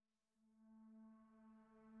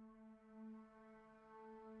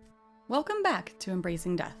Welcome back to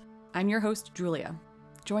Embracing Death. I'm your host, Julia.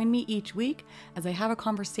 Join me each week as I have a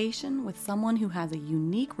conversation with someone who has a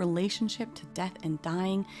unique relationship to death and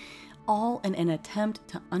dying, all in an attempt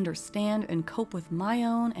to understand and cope with my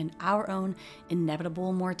own and our own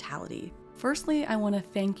inevitable mortality. Firstly, I want to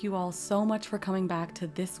thank you all so much for coming back to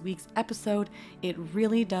this week's episode. It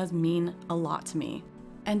really does mean a lot to me.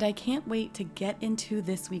 And I can't wait to get into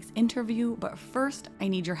this week's interview, but first, I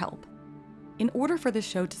need your help. In order for this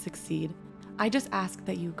show to succeed, I just ask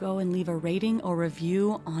that you go and leave a rating or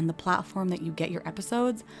review on the platform that you get your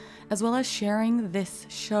episodes, as well as sharing this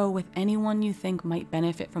show with anyone you think might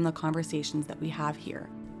benefit from the conversations that we have here.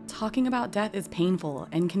 Talking about death is painful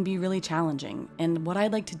and can be really challenging, and what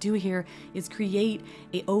I'd like to do here is create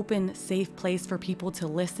an open, safe place for people to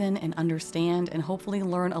listen and understand and hopefully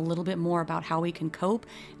learn a little bit more about how we can cope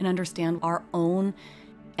and understand our own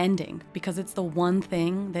ending, because it's the one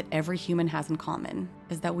thing that every human has in common,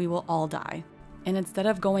 is that we will all die. And instead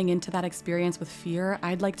of going into that experience with fear,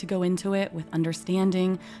 I'd like to go into it with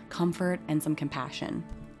understanding, comfort, and some compassion.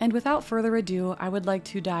 And without further ado, I would like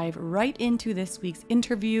to dive right into this week's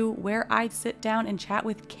interview where I sit down and chat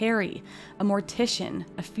with Kari, a mortician,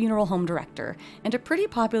 a funeral home director, and a pretty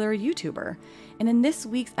popular YouTuber. And in this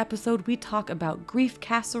week's episode, we talk about grief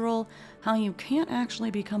casserole, how you can't actually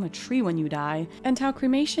become a tree when you die, and how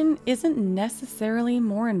cremation isn't necessarily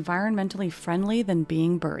more environmentally friendly than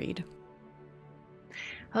being buried.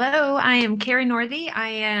 Hello, I am Kari Northey. I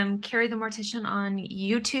am Kari the Mortician on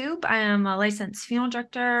YouTube. I am a licensed funeral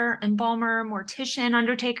director, embalmer, mortician,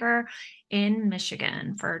 undertaker in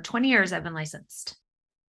Michigan. For 20 years, I've been licensed.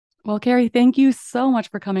 Well, Kari, thank you so much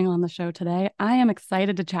for coming on the show today. I am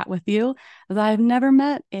excited to chat with you as I've never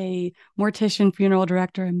met a mortician, funeral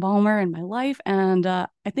director, embalmer in my life. And I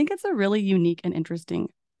think it's a really unique and interesting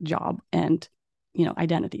job and,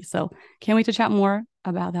 identity. So can't wait to chat more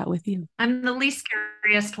about that with you. I'm the least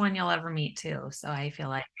scariest one you'll ever meet too. So I feel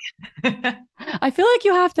like I feel like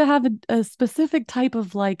you have to have a specific type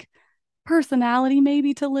of personality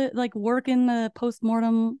maybe to work in the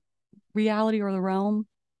postmortem reality or the realm.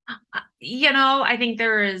 I think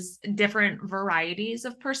there is different varieties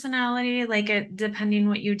of personality, depending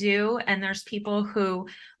what you do. And there's people who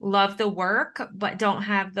love the work, but don't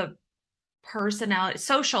have the personality,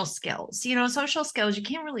 social skills. Social skills you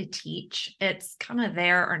can't really teach. It's kind of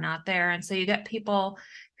there or not there. And so you get people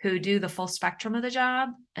who do the full spectrum of the job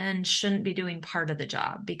and shouldn't be doing part of the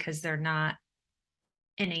job because they're not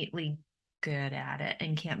innately good at it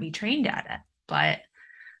and can't be trained at it. But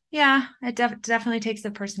yeah, it definitely takes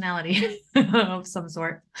a personality of some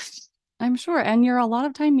sort. I'm sure. And you're a lot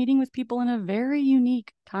of time meeting with people in a very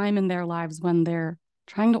unique time in their lives when they're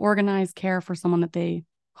trying to organize care for someone that they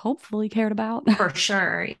hopefully cared about. For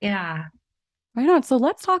sure. Yeah. Right on. So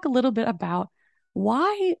let's talk a little bit about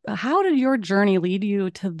how did your journey lead you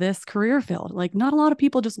to this career field? Not a lot of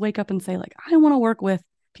people just wake up and say, I want to work with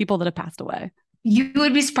people that have passed away. You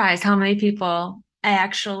would be surprised how many people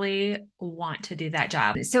actually want to do that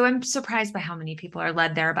job. So I'm surprised by how many people are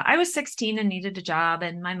led there. But I was 16 and needed a job,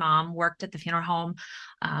 and my mom worked at the funeral home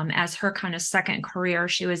as her kind of second career.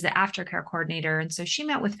 She was the aftercare coordinator, and so she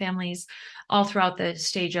met with families all throughout the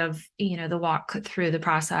stage of the walk through the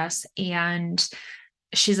process. And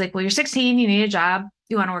she's like, "Well, you're 16, you need a job.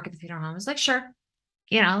 You want to work at the funeral home?" I was like, "Sure."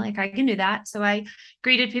 I can do that. So I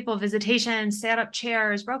greeted people, visitations, sat up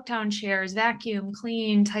chairs, broke down chairs, vacuum,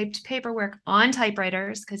 clean, typed paperwork on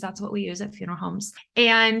typewriters, because that's what we use at funeral homes,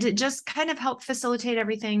 and just kind of helped facilitate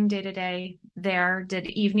everything day to day there. Did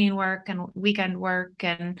evening work and weekend work.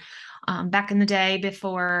 And back in the day,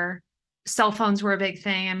 before cell phones were a big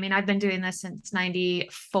thing. I mean, I've been doing this since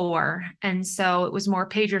 94. And so it was more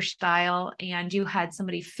pager style, and you had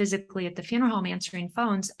somebody physically at the funeral home answering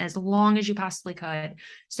phones as long as you possibly could.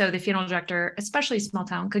 So the funeral director, especially small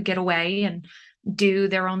town, could get away and do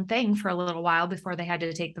their own thing for a little while before they had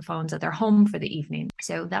to take the phones at their home for the evening.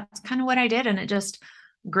 So that's kind of what I did. And it just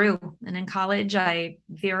grew. And in college, I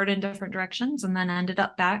veered in different directions and then ended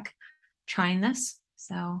up back trying this.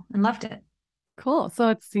 And loved it. Cool. So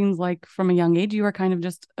it seems like from a young age, you were kind of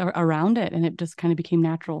just around it and it just kind of became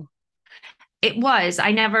natural. It was.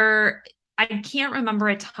 I can't remember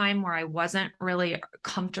a time where I wasn't really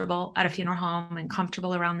comfortable at a funeral home and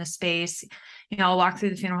comfortable around the space. I'll walk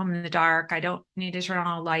through the funeral home in the dark. I don't need to turn on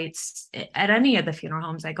all lights at any of the funeral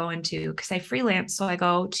homes I go into because I freelance. So I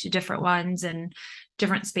go to different ones and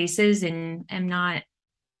different spaces and am not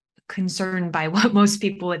concerned by what most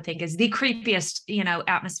people would think is the creepiest,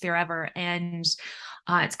 atmosphere ever. And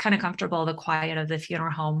it's kind of comfortable, the quiet of the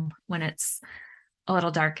funeral home when it's a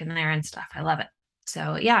little dark in there and stuff. I love it.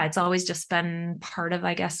 So yeah, it's always just been part of,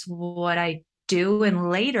 I guess, what I do. And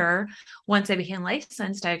later, once I became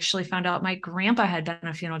licensed, I actually found out my grandpa had been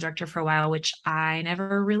a funeral director for a while, which I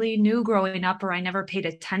never really knew growing up, or I never paid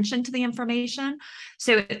attention to the information.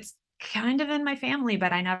 So it's kind of in my family,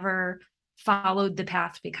 but I never followed the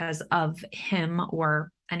path because of him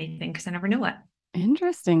or anything, because I never knew it.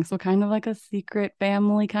 Interesting. So kind of like a secret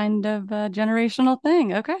family kind of generational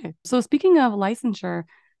thing. Okay. So speaking of licensure,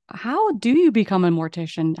 how do you become a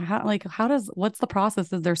mortician? What's the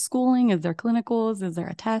process? Is there schooling? Is there clinicals? Is there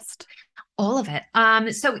a test? All of it.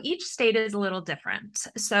 So each state is a little different.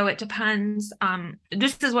 So it depends.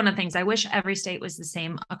 This is one of the things I wish every state was the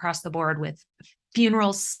same across the board with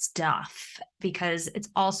funeral stuff, because it's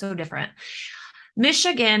all so different.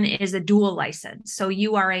 Michigan is a dual license. So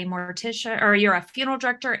you are a mortician, or you're a funeral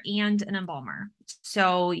director and an embalmer.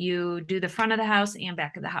 So you do the front of the house and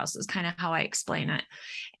back of the house is kind of how I explain it.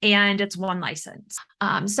 And it's one license.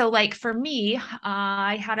 So like for me,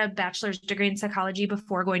 I had a bachelor's degree in psychology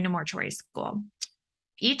before going to mortuary school.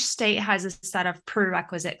 Each state has a set of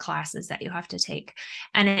prerequisite classes that you have to take,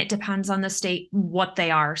 and it depends on the state what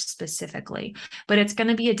they are specifically, but it's going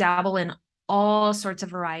to be a dabble in all sorts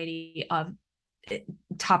of variety of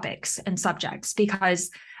topics and subjects,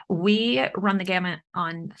 because we run the gamut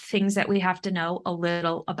on things that we have to know a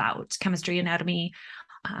little about: chemistry, anatomy,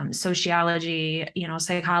 sociology,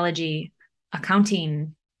 psychology,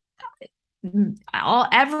 accounting,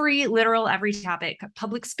 every topic,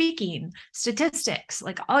 public speaking, statistics,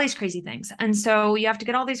 like all these crazy things. And so you have to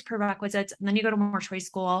get all these prerequisites, and then you go to mortuary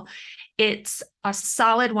school. It's a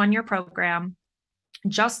solid 1-year program,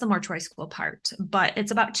 just the mortuary school part, but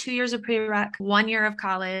it's about 2 years of prereq, 1 year of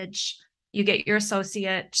college. You get your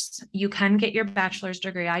associates, you can get your bachelor's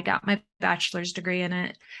degree. I got my bachelor's degree in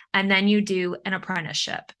it. And then you do an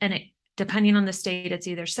apprenticeship, and depending on the state, it's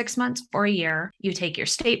either 6 months or a year. You take your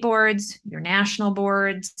state boards, your national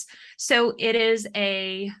boards. So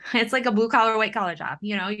it's like a blue collar, white collar job.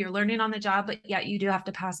 You're learning on the job, but yet you do have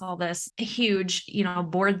to pass all this huge,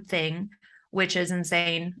 board thing, which is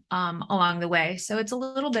insane, along the way. So it's a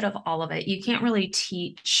little bit of all of it. You can't really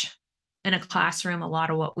teach in a classroom a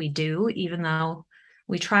lot of what we do, even though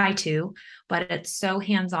we try to, but it's so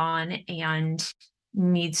hands-on and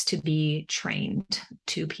needs to be trained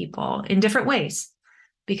to people in different ways,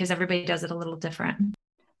 because everybody does it a little different.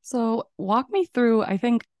 So walk me through, I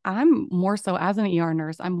think I'm more so, as an ER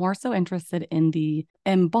nurse, I'm more so interested in the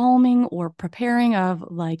embalming or preparing of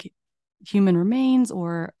like human remains,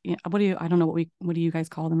 or I don't know what do you guys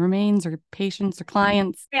call them? Remains or patients or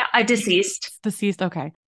clients? Yeah, a deceased. Deceased.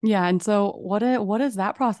 Okay. Yeah. And so what is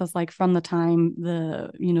that process like from the time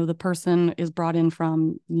the person is brought in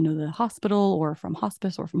from, the hospital or from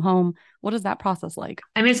hospice or from home? What is that process like?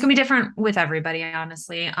 I mean, it's gonna be different with everybody,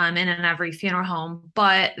 honestly, in every funeral home.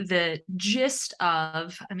 But the gist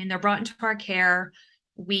of, they're brought into our care.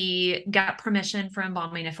 We get permission for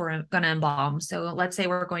embalming if we're going to embalm. So let's say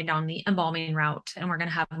we're going down the embalming route, and we're going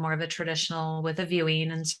to have more of a traditional with a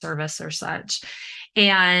viewing and service or such.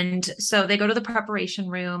 And so they go to the preparation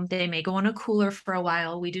room. They may go in a cooler for a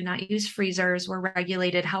while. We do not use freezers. We're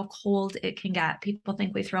regulated how cold it can get. People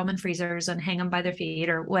think we throw them in freezers and hang them by their feet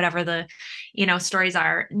or whatever the, stories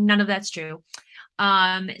are. None of that's true.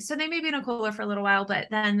 So they may be in a cooler for a little while, but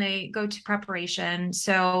then they go to preparation.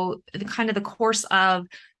 So the course of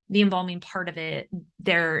the embalming part of it,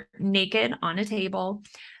 they're naked on a table.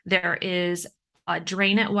 There is a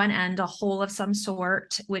drain at one end, a hole of some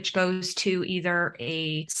sort, which goes to either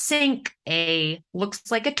a sink,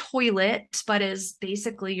 looks like a toilet, but is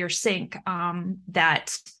basically your sink,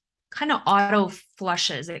 that kind of auto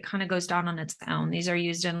flushes. It kind of goes down on its own. These are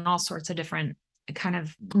used in all sorts of different kind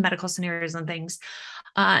of medical scenarios and things.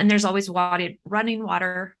 And there's always running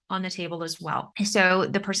water on the table as well. So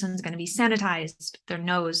the person's going to be sanitized, their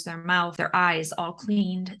nose, their mouth, their eyes, all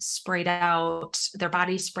cleaned, sprayed out, their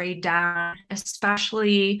body sprayed down.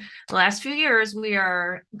 Especially the last few years, we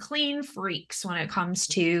are clean freaks when it comes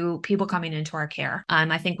to people coming into our care.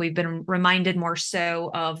 I think we've been reminded more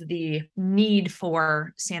so of the need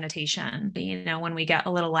for sanitation. When we get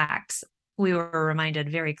a little lax, we were reminded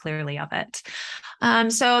very clearly of it.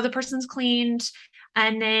 So the person's cleaned,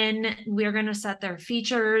 and then we're going to set their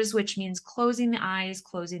features, which means closing the eyes,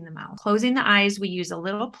 closing the mouth. Closing the eyes, we use a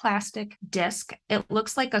little plastic disc. It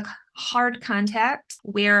looks like a hard contact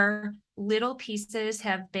where little pieces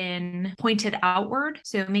have been pointed outward.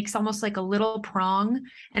 So it makes almost like a little prong.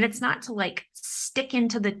 And it's not to like stick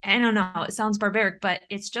into I don't know, it sounds barbaric, but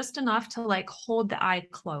it's just enough to like hold the eye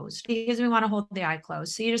closed, because we want to hold the eye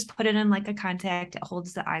closed. So you just put it in like a contact, it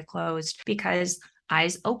holds the eye closed, because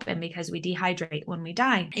eyes open because we dehydrate when we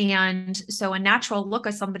die. And so a natural look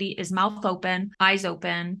of somebody is mouth open, eyes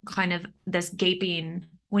open, kind of this gaping.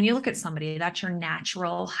 When you look at somebody, that's your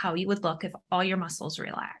natural, how you would look if all your muscles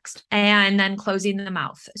relaxed. And then closing the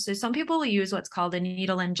mouth. So some people will use what's called a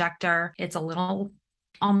needle injector. It's a little,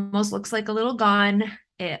 almost looks like a little gun.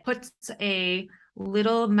 It puts a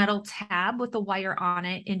little metal tab with a wire on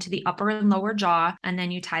it into the upper and lower jaw, and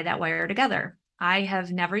then you tie that wire together. I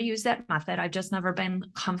have never used that method. I've just never been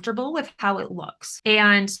comfortable with how it looks.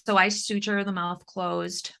 And so I suture the mouth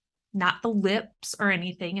closed, not the lips or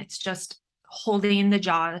anything. It's just holding the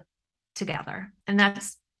jaw together. And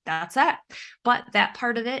that's it. But that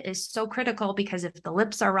part of it is so critical, because if the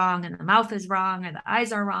lips are wrong and the mouth is wrong or the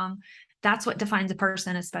eyes are wrong, that's what defines a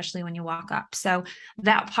person, especially when you walk up. So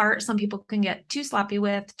that part, some people can get too sloppy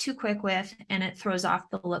with, too quick with, and it throws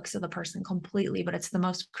off the looks of the person completely. But it's the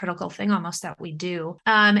most critical thing almost that we do.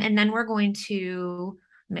 And then we're going to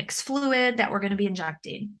mix fluid that we're going to be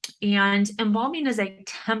injecting. And embalming is a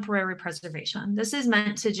temporary preservation. This is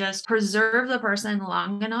meant to just preserve the person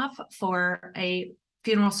long enough for a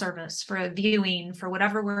funeral service, for a viewing, for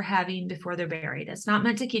whatever we're having before they're buried. It's not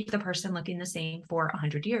meant to keep the person looking the same for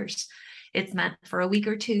 100 years. It's meant for a week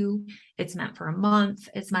or two. It's meant for a month.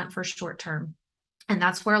 It's meant for short term. And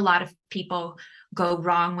that's where a lot of people go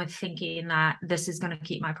wrong with thinking that this is going to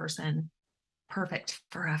keep my person perfect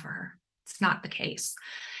forever. It's not the case.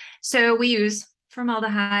 So we use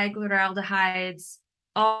formaldehyde, glutaraldehydes,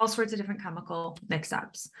 all sorts of different chemical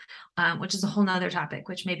mix-ups, which is a whole nother topic,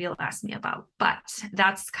 which maybe you'll ask me about. But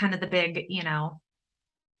that's kind of the big,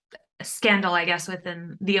 scandal, I guess,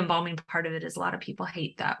 within the embalming part of it, is a lot of people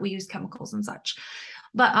hate that we use chemicals and such.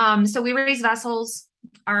 But so we raise vessels.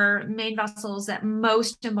 Our main vessels that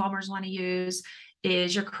most embalmers want to use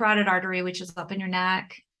is your carotid artery, which is up in your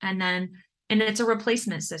neck. And it's a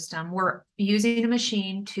replacement system. We're using a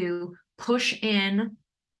machine to push in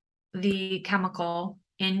the chemical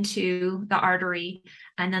into the artery,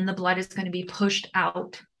 and then the blood is going to be pushed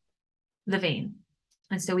out the vein.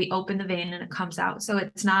 And so we open the vein and it comes out. So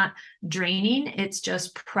it's not draining, it's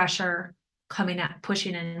just pressure coming at,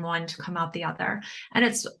 pushing in one to come out the other. And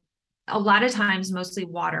it's a lot of times mostly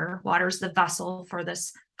water. Water is the vessel for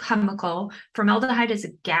this chemical. Formaldehyde is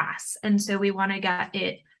a gas. And so we want to get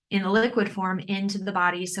it in the liquid form into the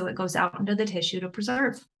body so it goes out into the tissue to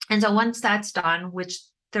preserve. And so once that's done, which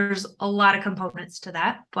there's a lot of components to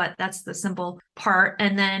that, but that's the simple part.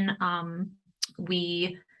 And then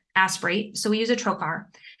we aspirate. So we use a trocar.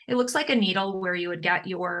 It looks like a needle where you would get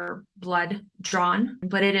your blood drawn,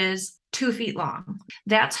 but it is 2 feet long.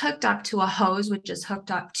 That's hooked up to a hose, which is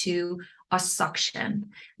hooked up to a suction.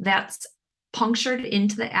 That's punctured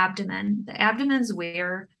into the abdomen. The abdomen's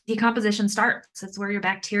where decomposition starts. It's where your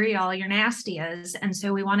bacteria, all your nasty is. And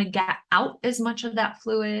so we want to get out as much of that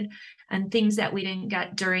fluid and things that we didn't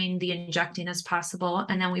get during the injecting as possible.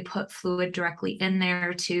 And then we put fluid directly in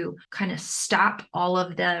there to kind of stop all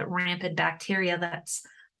of the rampant bacteria that's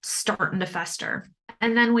starting to fester.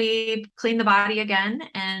 And then we clean the body again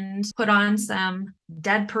and put on some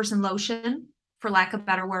dead person lotion, for lack of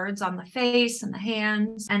better words, on the face and the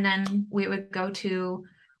hands. And then we would go to,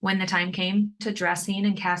 when the time came, to dressing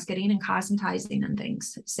and casketing and cosmetizing and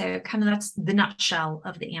things. So kind of that's the nutshell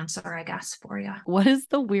of the answer, I guess, for you. What is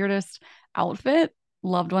the weirdest outfit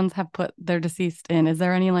loved ones have put their deceased in? Is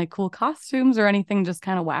there any like cool costumes or anything just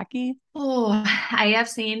kind of wacky? Oh, I have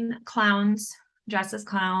seen clowns dress as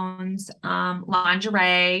clowns,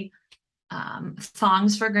 lingerie,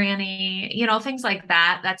 thongs for granny, things like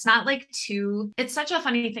that. That's not like it's such a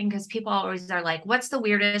funny thing because people always are like, what's the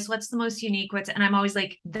weirdest? What's the most unique? And I'm always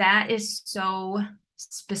like, that is so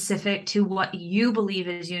specific to what you believe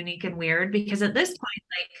is unique and weird, because at this point,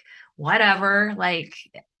 like, whatever, like,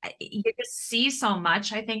 you just see so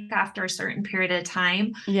much. I think after a certain period of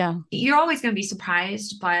time, yeah, you're always going to be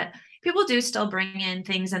surprised, but people do still bring in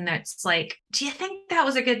things, and that's like, do you think that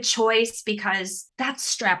was a good choice? Because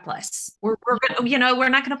that's strapless. We're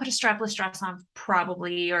not going to put a strapless dress on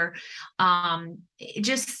probably, or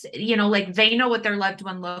just, like, they know what their loved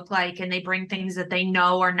one looked like, and they bring things that they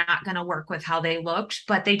know are not going to work with how they looked,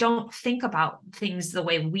 but they don't think about things the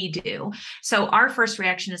way we do. So our first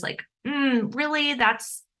reaction is like, really?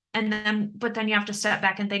 But then you have to step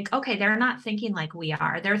back and think, okay, they're not thinking like we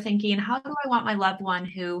are. They're thinking, how do I want my loved one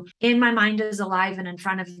who in my mind is alive and in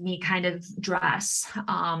front of me kind of dress?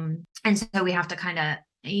 And so we have to kind of,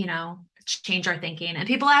 change our thinking. And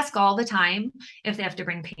people ask all the time if they have to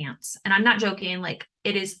bring pants. And I'm not joking, like,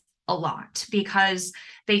 it is a lot, because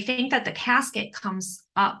they think that the casket comes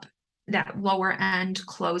up, that lower end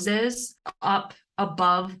closes up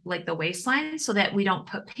above like the waistline so that we don't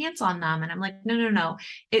put pants on them. And I'm like, no, no, no.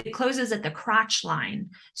 It closes at the crotch line.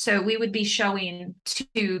 So we would be showing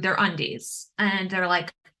to their undies. And they're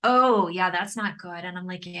like, oh yeah, that's not good. And I'm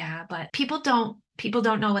like, yeah, but people don't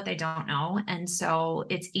know what they don't know. And so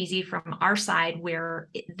it's easy from our side where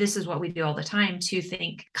this is what we do all the time to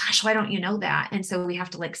think, gosh, why don't you know that? And so we have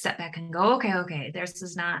to like step back and go, okay,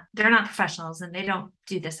 they're not professionals and they don't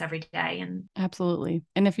do this every day. And Absolutely.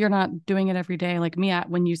 And if you're not doing it every day, like me,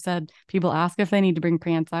 when you said people ask if they need to bring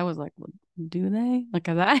pants, I was like, well, do they? Like,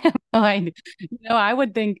 'cause I have no idea. I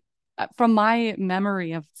would think from my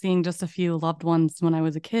memory of seeing just a few loved ones when I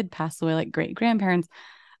was a kid pass away, like great grandparents,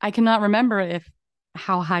 I cannot remember if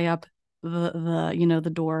how high up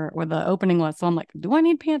the door or the opening was. So I'm like, do I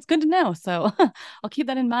need pants? Good to know. So I'll keep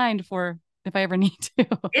that in mind for if I ever need to.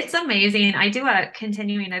 it's amazing. I do a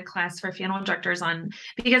continuing ed class for funeral directors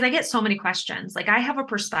because I get so many questions. Like I have a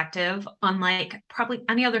perspective unlike probably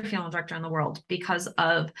any other funeral director in the world because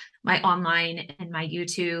of my online and my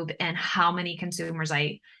YouTube and how many consumers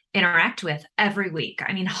I interact with every week.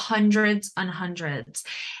 I mean, hundreds and hundreds,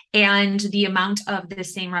 and the amount of the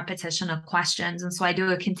same repetition of questions. And so I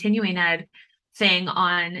do a continuing ed thing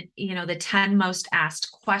on, the 10 most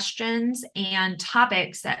asked questions and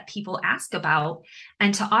topics that people ask about.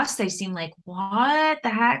 And to us, they seem like, what the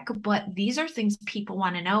heck? But these are things people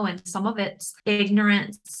want to know. And some of it's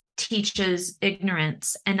ignorance teaches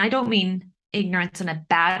ignorance. And I don't mean ignorance in a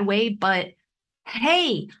bad way, but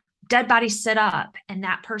hey, dead bodies sit up, and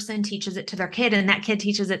that person teaches it to their kid and that kid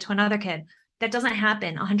teaches it to another kid. That doesn't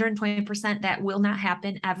happen. 120%. That will not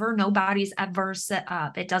happen ever. No bodies ever sit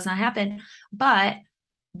up. It does not happen. But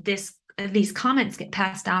these comments get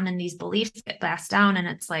passed down and these beliefs get passed down. And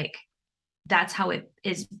it's like, that's how it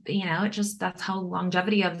is, that's how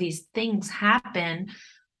longevity of these things happen.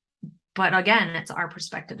 But again, it's our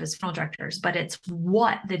perspective as funeral directors, but it's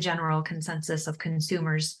what the general consensus of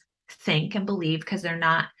consumers think and believe because they're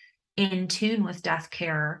not in tune with death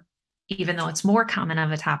care, even though it's more common of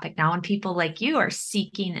a topic now. And people like you are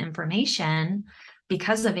seeking information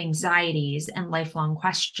because of anxieties and lifelong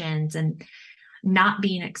questions and not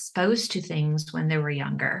being exposed to things when they were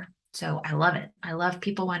younger. So I love it. I love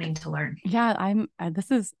people wanting to learn. Yeah, this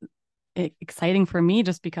is exciting for me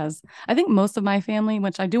just because I think most of my family,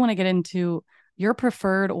 which I do want to get into your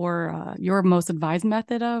preferred or your most advised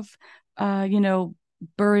method of,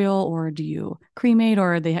 burial, or do you cremate,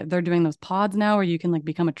 or they're doing those pods now where you can like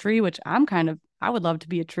become a tree, which I would love to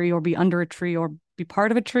be a tree or be under a tree or be part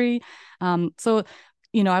of a tree. So,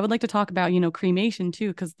 I would like to talk about, cremation too,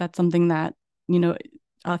 because that's something that,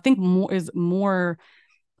 I think is more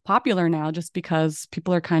popular now just because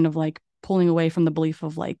people are kind of like pulling away from the belief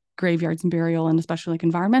of like graveyards and burial and especially like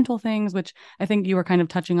environmental things, which I think you were kind of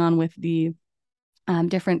touching on with the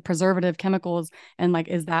different preservative chemicals. And like,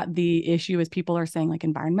 is that the issue? Is people are saying like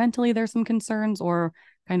environmentally there's some concerns, or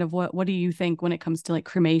kind of what do you think when it comes to like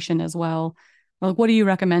cremation as well? Like, what do you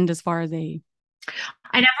recommend as far as I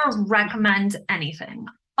never recommend anything,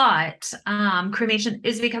 but cremation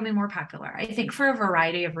is becoming more popular, I think, for a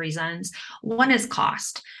variety of reasons. One is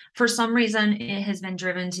cost. For some reason, it has been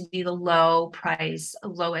driven to be the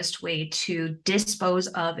lowest way to dispose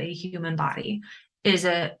of a human body is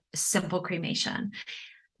a simple cremation,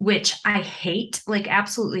 which I hate, like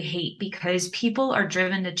absolutely hate, because people are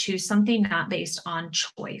driven to choose something not based on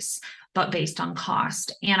choice, but based on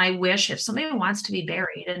cost. And I wish if somebody wants to be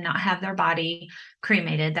buried and not have their body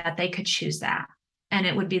cremated, that they could choose that and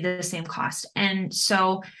it would be the same cost. And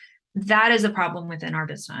so that is a problem within our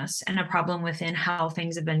business and a problem within how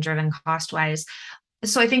things have been driven cost-wise.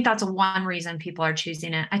 So I think that's one reason people are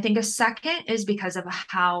choosing it. I think a second is because of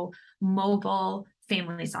how mobile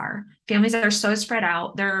families are. Families are so spread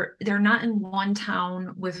out. They're not in one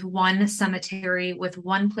town with one cemetery, with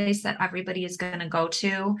one place that everybody is going to go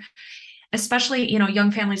to. Especially, young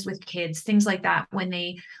families with kids, things like that. When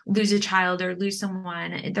they lose a child or lose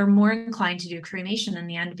someone, they're more inclined to do cremation in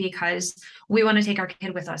the end because we want to take our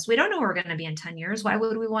kid with us. We don't know where we're going to be in 10 years. Why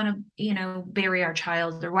would we want to, bury our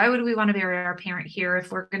child, or why would we want to bury our parent here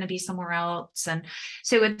if we're going to be somewhere else? And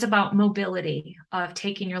so it's about mobility of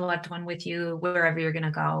taking your loved one with you wherever you're going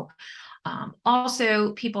to go.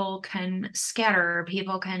 Also, people can scatter,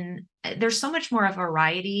 there's so much more of a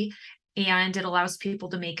variety. And it allows people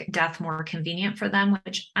to make death more convenient for them,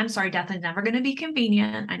 which I'm sorry, death is never going to be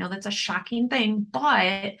convenient. I know that's a shocking thing,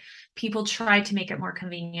 but people try to make it more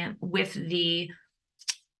convenient with the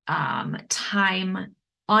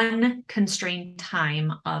unconstrained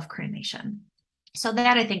time of cremation. So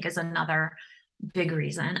that I think is another big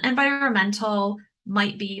reason. Environmental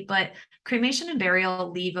might be, but cremation and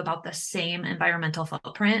burial leave about the same environmental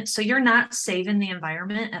footprint. So you're not saving the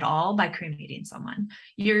environment at all by cremating someone.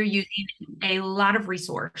 You're using a lot of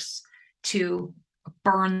resource to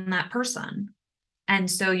burn that person. And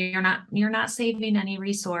so you're not saving any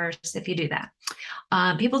resource if you do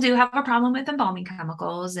that. People do have a problem with embalming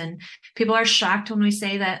chemicals, and people are shocked when we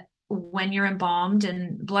say that when you're embalmed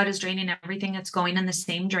and blood is draining, everything that's going in the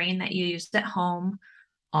same drain that you used at home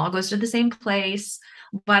all goes to the same place.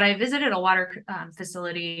 But I visited a water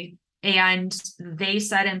facility, and they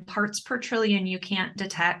said in parts per trillion, you can't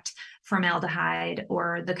detect formaldehyde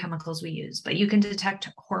or the chemicals we use, but you can detect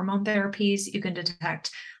hormone therapies, you can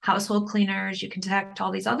detect household cleaners, you can detect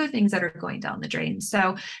all these other things that are going down the drain.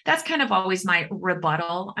 So that's kind of always my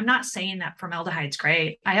rebuttal. I'm not saying that formaldehyde's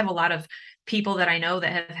great. I have a lot of people that I know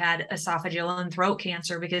that have had esophageal and throat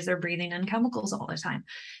cancer because they're breathing in chemicals all the time.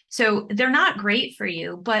 So they're not great for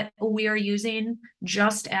you, but we are using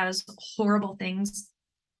just as horrible things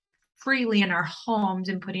freely in our homes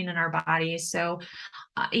and putting in our bodies. So,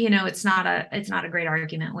 it's not a great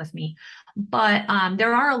argument with me, but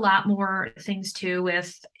there are a lot more things too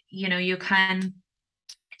with, you can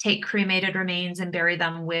take cremated remains and bury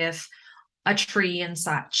them with a tree and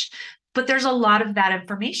such. But there's a lot of that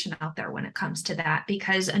information out there when it comes to that,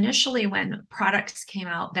 because initially when products came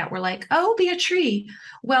out that were like, oh, be a tree.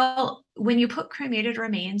 Well, when you put cremated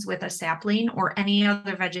remains with a sapling or any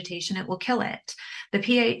other vegetation, it will kill it. The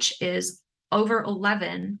pH is over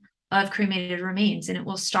 11 of cremated remains, and it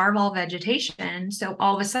will starve all vegetation. So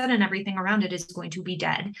all of a sudden, everything around it is going to be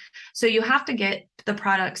dead. So you have to get the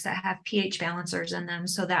products that have pH balancers in them,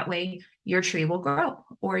 so that way your tree will grow,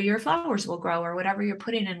 or your flowers will grow, or whatever you're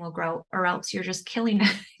putting in will grow, or else you're just killing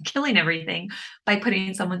everything by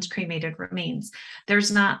putting someone's cremated remains.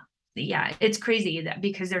 It's crazy that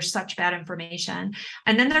because there's such bad information.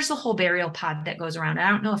 And then there's the whole burial pod that goes around. I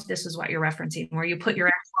don't know if this is what you're referencing, where you put your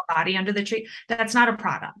actual body under the tree. That's not a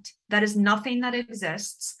product. That is nothing that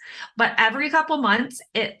exists. But every couple months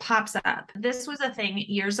it pops up. This was a thing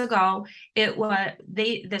years ago.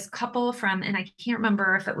 This couple from, and I can't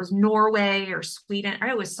remember if it was Norway or Sweden, or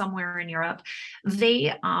it was somewhere in Europe.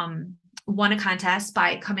 They won a contest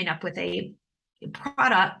by coming up with a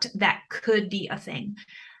product that could be a thing.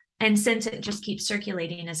 And since it just keeps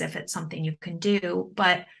circulating as if it's something you can do,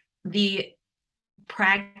 but the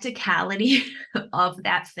practicality of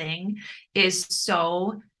that thing is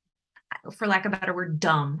so, for lack of a better word,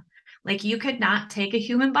 dumb. Like, you could not take a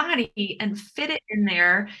human body and fit it in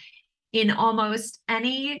there in almost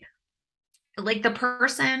any, like, the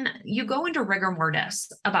person, you go into rigor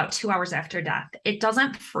mortis about 2 hours after death. It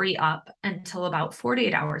doesn't free up until about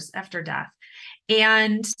 48 hours after death.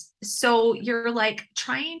 And so you're like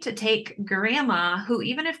trying to take grandma, who,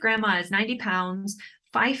 even if grandma is 90 pounds,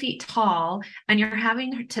 5 feet tall, and you're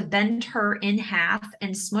having to bend her in half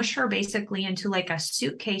and smush her basically into like a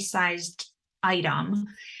suitcase sized item.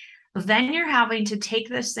 Then you're having to take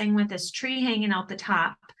this thing with this tree hanging out the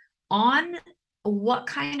top on what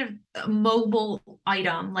kind of mobile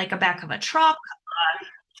item, like a back of a truck,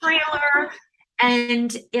 a trailer.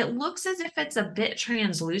 And it looks as if it's a bit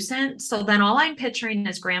translucent. So then all I'm picturing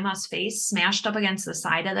is grandma's face smashed up against the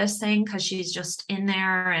side of this thing, because she's just in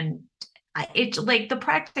there. And it's like, the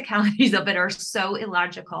practicalities of it are so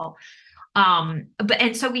illogical. And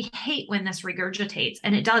so we hate when this regurgitates,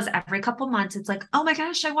 and it does every couple months. It's like, oh my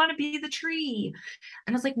gosh, I want to be the tree.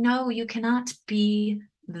 And I was like, no, you cannot be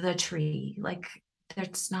the tree. Like,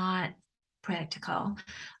 that's not practical.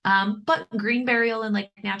 But green burial and like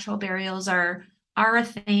natural burials are a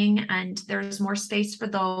thing, and there's more space for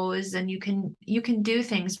those, and you can do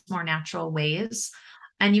things more natural ways,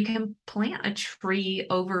 and you can plant a tree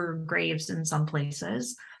over graves in some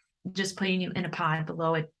places. Just putting you in a pod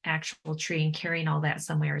below an actual tree and carrying all that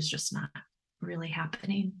somewhere is just not really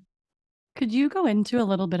happening. Could you go into a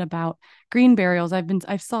little bit about green burials?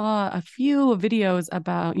 I saw a few videos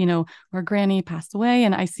about, where Granny passed away,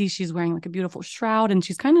 and I see she's wearing like a beautiful shroud, and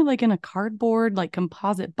she's kind of like in a cardboard, like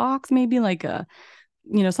composite box, maybe like a,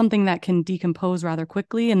 something that can decompose rather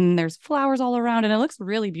quickly. And there's flowers all around, and it looks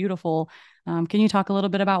really beautiful. Can you talk a little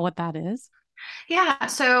bit about what that is? Yeah.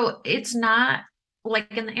 So it's not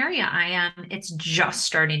like, in the area I am, it's just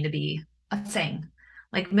starting to be a thing.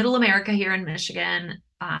 Like middle America here in Michigan,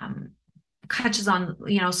 catches on,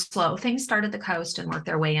 slow. Things start at the coast and work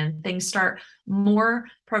their way in. Things start more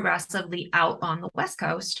progressively out on the West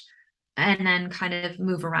Coast and then kind of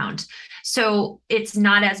move around. So it's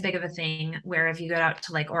not as big of a thing, where if you go out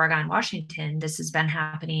to like Oregon, Washington, this has been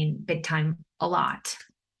happening big time a lot.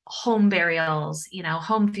 Home burials,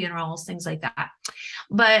 home funerals, things like that.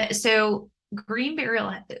 But so green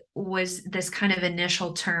burial was this kind of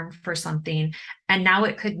initial term for something, and now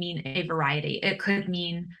it could mean a variety. It could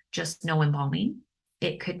mean just no embalming.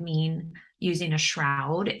 It could mean using a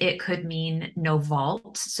shroud. It could mean no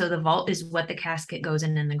vault. So the vault is what the casket goes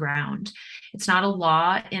in the ground. It's not a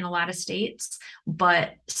law in a lot of states,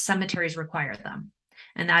 but cemeteries require them.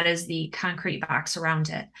 And that is the concrete box around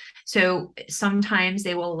it. So sometimes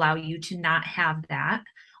they will allow you to not have that,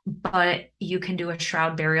 but you can do a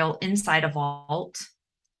shroud burial inside a vault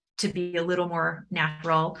to be a little more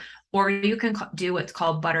natural, or you can do what's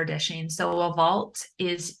called butter dishing. So a vault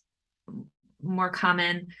is more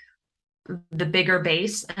common, the bigger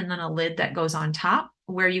base, and then a lid that goes on top,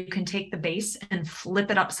 where you can take the base and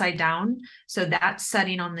flip it upside down. So that's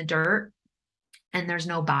setting on the dirt and there's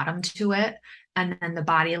no bottom to it. And then the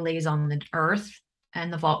body lays on the earth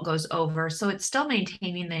and the vault goes over. So it's still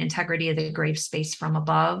maintaining the integrity of the grave space from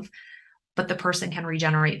above, but the person can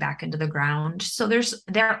regenerate back into the ground. So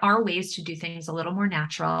there are ways to do things a little more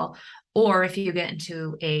natural. Or if you get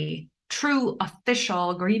into a true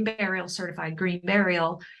official green burial, certified green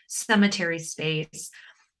burial cemetery space,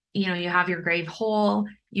 you know, you have your grave hole,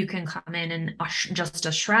 you can come in and just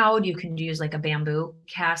a shroud, you can use like a bamboo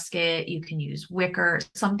casket, you can use wicker,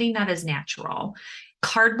 something that is natural.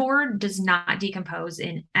 Cardboard does not decompose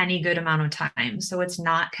in any good amount of time, so it's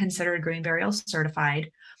not considered green burial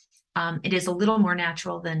certified. It is a little more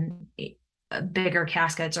natural than bigger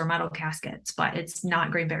caskets or metal caskets, but it's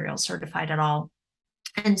not green burial certified at all.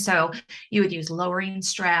 And so you would use lowering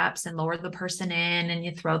straps and lower the person in, and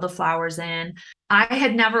you throw the flowers in. I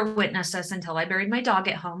had never witnessed this until I buried my dog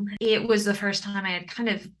at home. It was the first time I had kind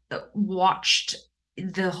of watched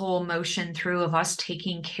the whole motion through of us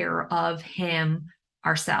taking care of him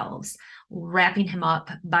ourselves, wrapping him up,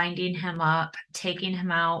 binding him up, taking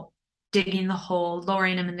him out, digging the hole,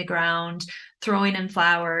 lowering him in the ground, throwing in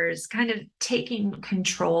flowers, kind of taking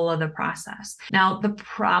control of the process. Now, the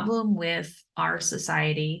problem with our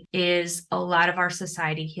society is a lot of our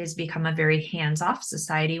society has become a very hands-off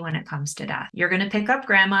society when it comes to death. You're going to pick up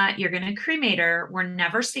grandma, you're going to cremate her, we're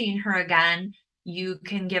never seeing her again. You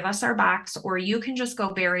can give us our box, or you can just go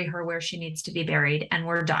bury her where she needs to be buried, and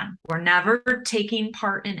we're done. We're never taking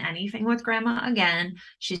part in anything with grandma again.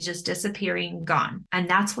 She's just disappearing, gone. And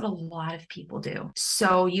that's what a lot of people do.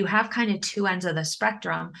 So you have kind of two ends of the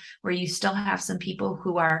spectrum, where you still have some people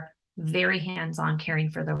who are very hands-on caring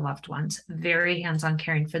for their loved ones, very hands-on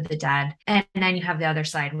caring for the dead. And then you have the other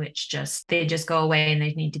side, which they just go away and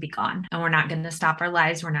they need to be gone. And we're not going to stop our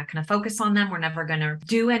lives. We're not going to focus on them. We're never going to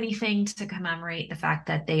do anything to commemorate the fact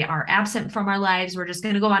that they are absent from our lives. We're just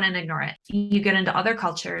going to go on and ignore it. You get into other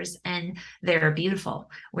cultures and they're beautiful,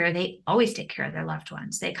 where they always take care of their loved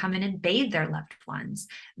ones. They come in and bathe their loved ones.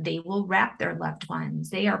 They will wrap their loved ones.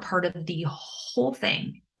 They are part of the whole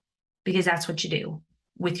thing, because that's what you do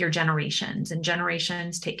with your generations, and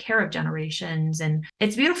generations take care of generations. And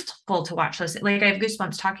it's beautiful to watch this. Like, I have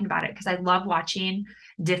goosebumps talking about it, because I love watching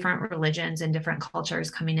different religions and different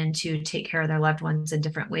cultures coming in to take care of their loved ones in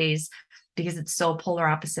different ways, because it's so polar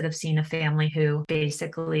opposite of seeing a family who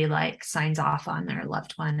basically like signs off on their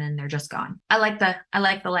loved one and they're just gone. I like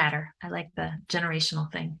the latter. I like the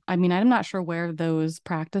generational thing. I mean, I'm not sure where those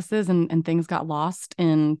practices and things got lost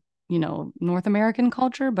in North American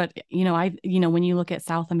culture, but when you look at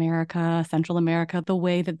South America, Central America, the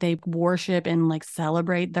way that they worship and like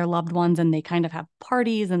celebrate their loved ones, and they kind of have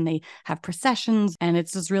parties and they have processions, and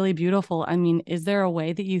it's just really beautiful. I mean, is there a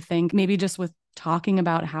way that you think, maybe just with talking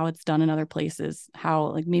about how it's done in other places, how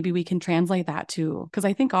like maybe we can translate that too? Because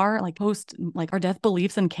I think our our death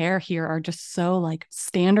beliefs and care here are just so like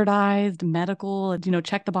standardized, medical,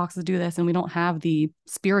 check the boxes, do this, and we don't have the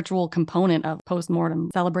spiritual component of post-mortem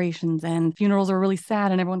celebrations, and funerals are really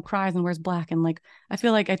sad and everyone cries and wears black. And like, I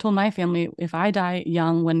feel like I told my family, if I die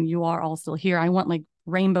young when you are all still here, I want like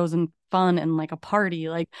rainbows and fun and like a party.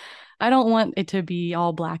 Like, I don't want it to be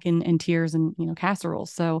all black and tears and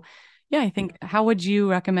casseroles. So yeah, I think, how would you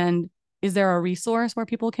recommend, is there a resource where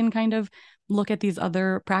people can kind of look at these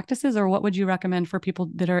other practices, or what would you recommend for people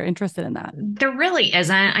that are interested in that? There really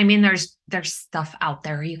isn't. I mean, there's stuff out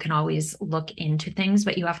there. You can always look into things,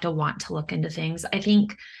 but you have to want to look into things. I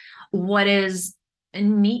think what is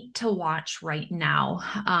neat to watch right now,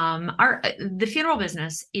 the funeral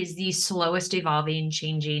business is the slowest evolving,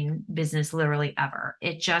 changing business literally ever.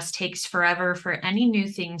 It just takes forever for any new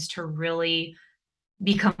things to really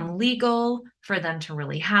become legal, for them to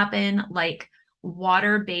really happen. Like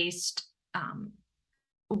water-based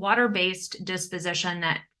disposition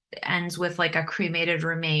that ends with like a cremated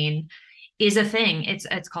remain is a thing.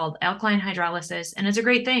 It's called alkaline hydrolysis, and it's a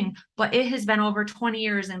great thing, but it has been over 20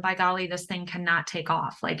 years, and by golly, this thing cannot take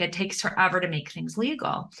off. Like, it takes forever to make things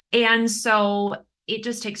legal. And so it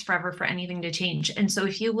just takes forever for anything to change. And so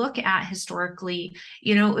if you look at historically,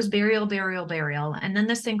 it was burial, burial, burial. And then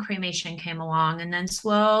this thing cremation came along, and then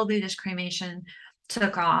slowly this cremation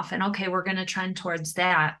took off, and okay, we're going to trend towards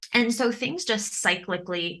that. And so things just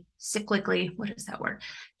cyclically, what is that word?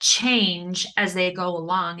 Change as they go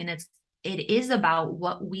along. And it is about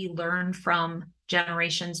what we learned from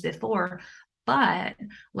generations before. But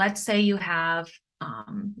let's say you have,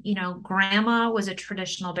 grandma was a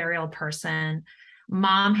traditional burial person.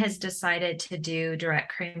 Mom has decided to do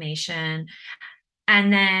direct cremation.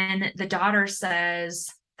 And then the daughter says,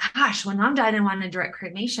 gosh, when mom died, I didn't want a direct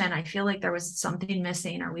cremation. I feel like there was something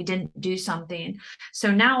missing, or we didn't do something.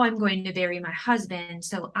 So now I'm going to bury my husband.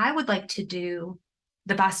 So I would like to do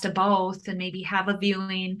the best of both, and maybe have a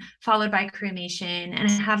viewing followed by cremation, and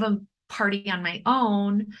have a party on my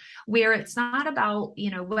own, where it's not about,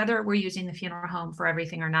 whether we're using the funeral home for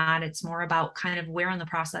everything or not. It's more about kind of where in the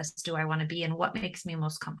process do I want to be and what makes me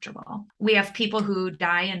most comfortable. We have people who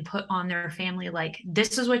die and put on their family, like,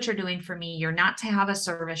 this is what you're doing for me. You're not to have a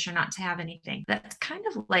service. You're not to have anything. That's kind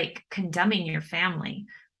of like condemning your family.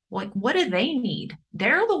 Like, what do they need?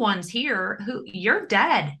 They're the ones here who, you're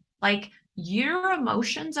dead. Like, your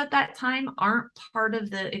emotions at that time aren't part of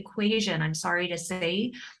the equation, I'm sorry to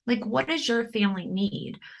say. Like, what does your family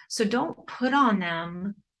need? So don't put on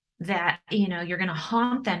them that, you're going to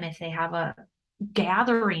haunt them if they have a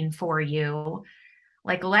gathering for you.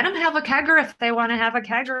 Like, let them have a kegger if they want to have a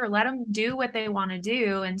kegger, let them do what they want to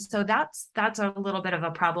do. And so that's a little bit of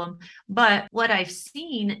a problem. But what I've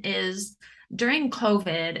seen is during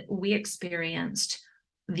COVID, we experienced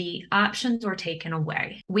the options were taken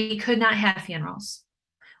away. We could not have funerals.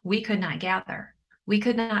 We could not gather. We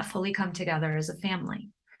could not fully come together as a family.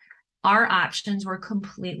 Our options were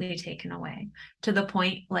completely taken away, to the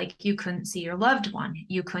point, like, you couldn't see your loved one.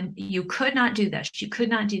 You could not do this. You could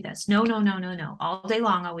not do this. No, no, no, no, no. All day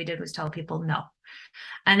long, all we did was tell people no.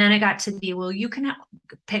 And then it got to be, well, you can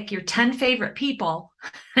pick your 10 favorite people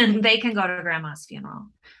and they can go to grandma's funeral.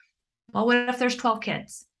 Well, what if there's 12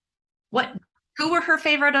 kids? Who were her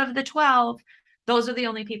favorite of the 12? Those are the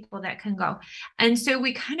only people that can go. And so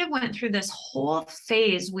we kind of went through this whole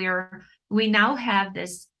phase where we now have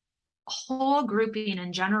this whole grouping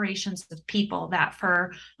and generations of people that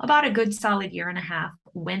for about a good solid year and a half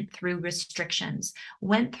went through restrictions,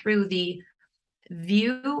 went through the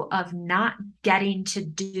view of not getting to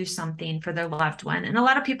do something for their loved one. And a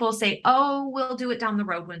lot of people say, oh, we'll do it down the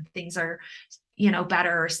road when things are,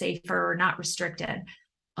 better or safer or not restricted.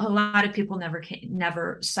 A lot of people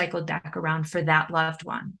never cycled back around for that loved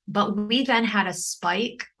one. But we then had a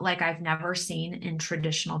spike like I've never seen in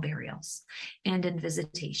traditional burials and in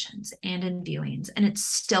visitations and in viewings. And it's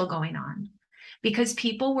still going on because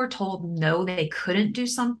people were told no, they couldn't do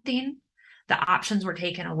something. The options were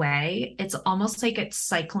taken away. It's almost like it's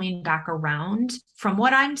cycling back around from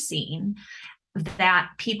what I'm seeing,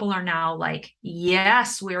 that people are now like,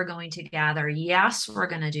 yes, we're going to gather. Yes, we're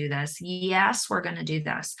going to do this. Yes, we're going to do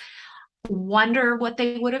this. Wonder what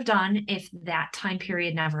they would have done if that time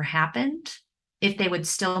period never happened, if they would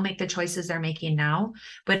still make the choices they're making now.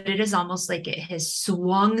 But it is almost like it has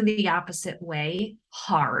swung the opposite way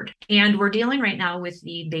hard. And we're dealing right now with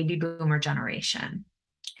the baby boomer generation.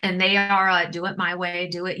 And they are do it my way,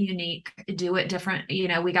 do it unique, do it different.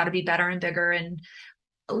 We got to be better and bigger and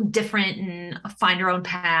different and find our own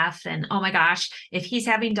path. And oh my gosh, if he's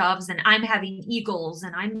having doves and I'm having eagles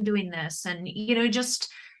and I'm doing this, and just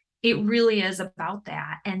it really is about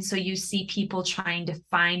that. And so you see people trying to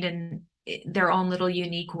find their own little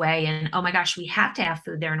unique way. And oh my gosh, we have to have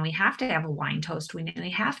food there, and we have to have a wine toast. We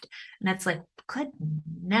have to. And it's like,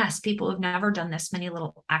 goodness, people have never done this many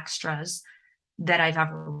little extras that I've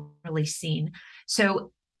ever really seen.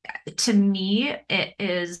 So to me, it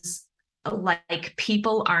is like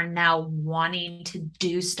people are now wanting to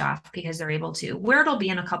do stuff because they're able to. Where it'll be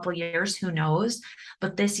in a couple of years, who knows?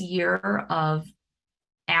 But this year of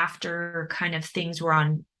after kind of things were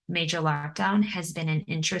on major lockdown has been an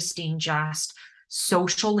interesting, just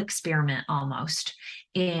social experiment almost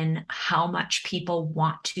in how much people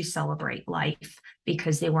want to celebrate life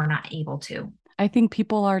because they were not able to. I think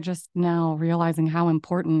people are just now realizing how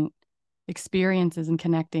important experiences and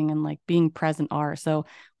connecting and like being present are. So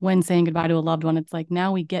when saying goodbye to a loved one, it's like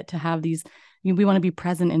now we get to have these, we want to be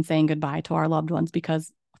present in saying goodbye to our loved ones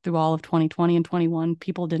because through all of 2020 and 21,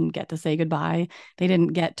 people didn't get to say goodbye. They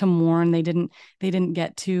didn't get to mourn. They didn't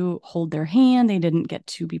get to hold their hand. They didn't get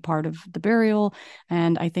to be part of the burial.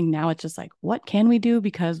 And I think now it's just like, what can we do?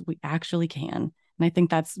 Because we actually can. And I think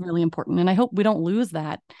that's really important. And I hope we don't lose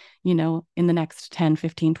that, in the next 10,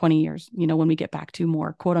 15, 20 years, when we get back to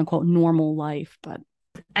more quote unquote normal life. But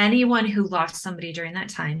anyone who lost somebody during that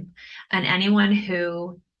time, and anyone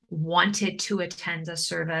who wanted to attend a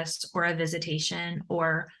service or a visitation,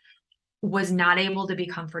 or was not able to be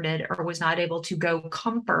comforted, or was not able to go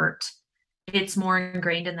comfort, it's more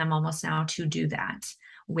ingrained in them almost now to do that,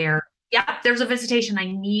 where, yeah, there's a visitation,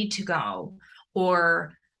 I need to go.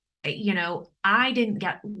 Or, I didn't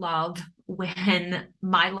get love when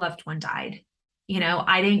my loved one died.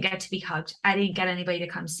 I didn't get to be hugged. I didn't get anybody to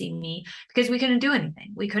come see me because we couldn't do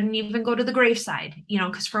anything. We couldn't even go to the graveside,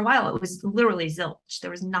 because for a while it was literally zilch.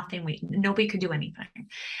 There was nothing, nobody could do anything.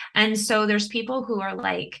 And so there's people who are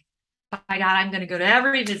like, my God, I'm going to go to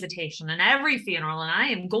every visitation and every funeral, and I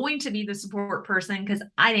am going to be the support person because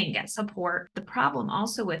I didn't get support. The problem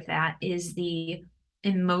also with that is the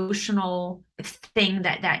emotional thing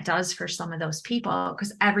that does for some of those people,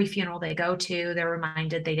 because every funeral they go to, they're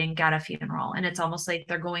reminded they didn't get a funeral, and it's almost like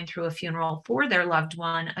they're going through a funeral for their loved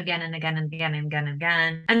one again and again and again and again and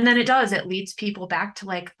again. And then it leads people back to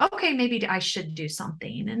like, okay, maybe I should do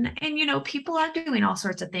something. And people are doing all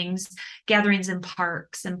sorts of things, gatherings in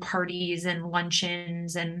parks and parties and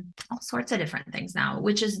luncheons and all sorts of different things now,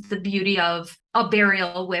 which is the beauty of a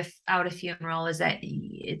burial without a funeral, is that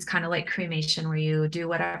it's kind of like cremation, where you do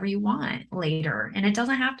whatever you want later. And it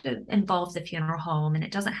doesn't have to involve the funeral home, and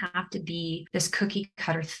it doesn't have to be this cookie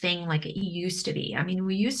cutter thing like it used to be. I mean,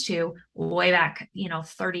 we used to, way back,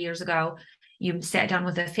 30 years ago, you sat down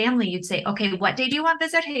with a family, you'd say, okay, what day do you want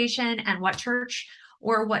visitation, and what church,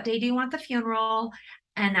 or what day do you want the funeral?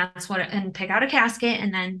 And and pick out a casket,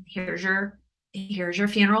 and then here's your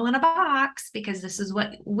funeral in a box, because this is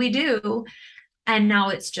what we do. And now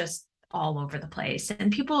it's just all over the place.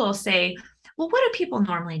 And people will say, well, what do people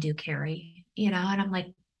normally do, Kari? And I'm like,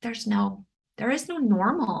 there is no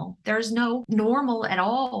normal. There's no normal at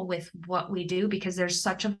all with what we do, because there's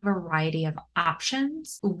such a variety of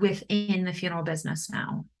options within the funeral business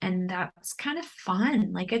now. And that's kind of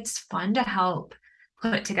fun. Like, it's fun to help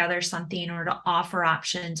put together something, or to offer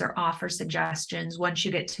options or offer suggestions once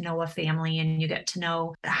you get to know a family and you get to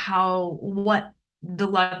know what the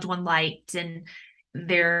loved one liked, and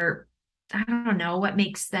I don't know, what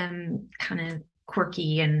makes them kind of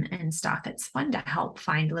quirky and stuff. It's fun to help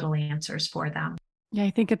find little answers for them. yeah, I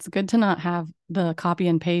think it's good to not have the copy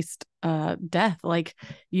and paste death. Like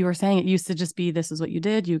you were saying, it used to just be, this is what you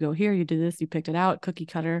did. You go here, you do this, you picked it out, cookie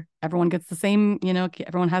cutter. Everyone gets the same,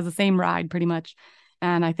 everyone has the same ride pretty much.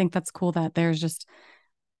 And I think that's cool that there's just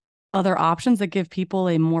other options that give people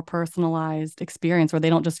a more personalized experience, where they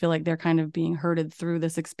don't just feel like they're kind of being herded through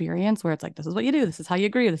this experience, where it's like, this is what you do, this is how you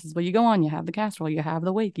agree, this is what you go on, you have the casserole, you have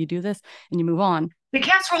the wake, you do this, and you move on. The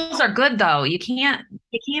casseroles are good though. You can't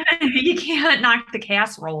knock the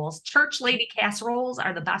casseroles. Church lady casseroles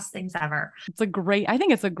are the best things ever. I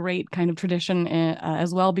think it's a great kind of tradition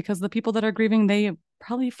as well, because the people that are grieving, they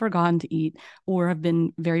probably forgotten to eat, or have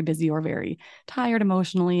been very busy, or very tired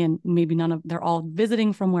emotionally, and maybe they're all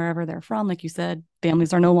visiting from wherever they're from. Like you said,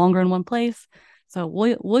 families are no longer in one place. So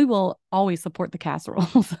we will always support the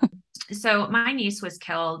casseroles. So my niece was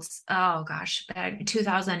killed, oh gosh, back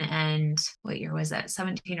 2000 and what year was that?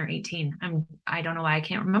 17 or 18. I don't know why I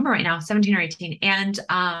can't remember right now, 17 or 18. And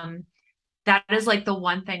that is like the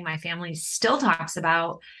one thing my family still talks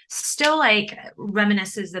about, still like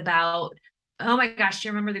reminisces about. Oh my gosh, do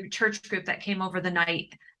you remember the church group that came over the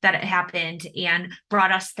night that it happened and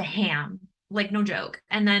brought us the ham? Like, no joke.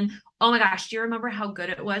 And then, oh my gosh, do you remember how good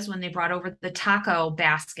it was when they brought over the taco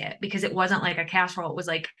basket? Because it wasn't like a casserole. It was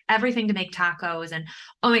like everything to make tacos. And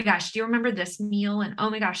oh my gosh, do you remember this meal? And oh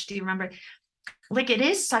my gosh, do you remember? Like, it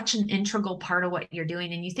is such an integral part of what you're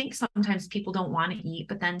doing. And you think sometimes people don't want to eat,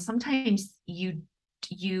 but then sometimes you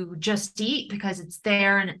just eat because it's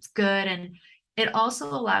there and it's good. And it also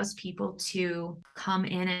allows people to come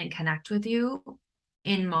in and connect with you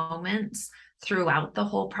in moments throughout the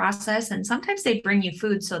whole process. And sometimes they bring you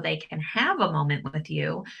food so they can have a moment with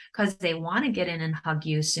you, because they want to get in and hug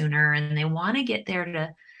you sooner, and they want to get there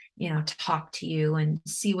to, talk to you and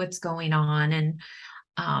see what's going on. And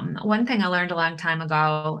one thing I learned a long time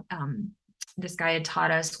ago, this guy had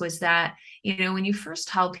taught us, was that, when you first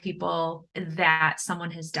tell people that someone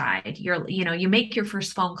has died, you make your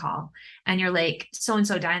first phone call and you're like,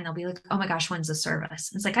 so-and-so died. And they'll be like, oh my gosh, when's the service?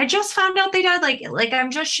 It's like, I just found out they died. Like I'm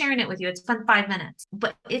just sharing it with you. It's been 5 minutes,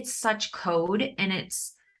 but it's such code, and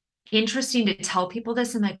it's interesting to tell people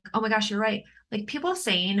this and like, oh my gosh, you're right. Like people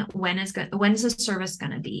saying when's the service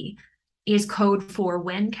gonna be is code for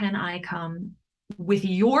when can I come with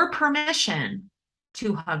your permission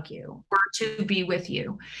to hug you or to be with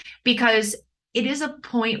you? Because it is a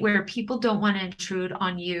point where people don't want to intrude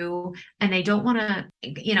on you and they don't want to,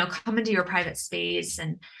 come into your private space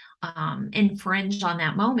and infringe on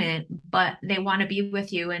that moment, but they want to be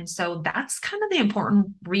with you. And so that's kind of the important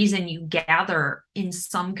reason you gather in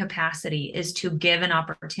some capacity, is to give an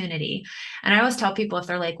opportunity. And I always tell people, if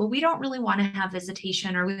they're like, well, we don't really want to have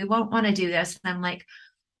visitation or we won't want to do this, and I'm like,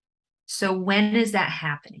 so when is that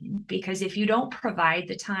happening? Because if you don't provide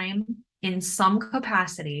the time in some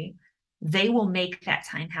capacity, they will make that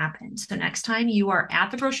time happen. So next time you are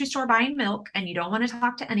at the grocery store buying milk and you don't want to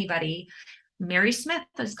talk to anybody, Mary Smith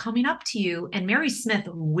is coming up to you, and Mary Smith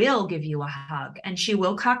will give you a hug, and she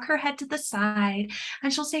will cock her head to the side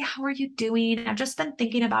and she'll say, how are you doing? I've just been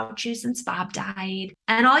thinking about you since Bob died.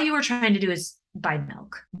 And all you were trying to do is buy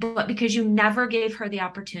milk. But because you never gave her the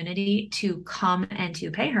opportunity to come and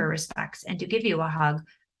to pay her respects and to give you a hug,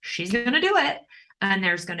 she's going to do it. And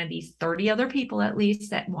there's going to be 30 other people at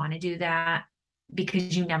least that want to do that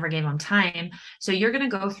because you never gave them time. So you're going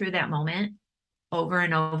to go through that moment over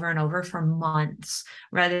and over and over for months,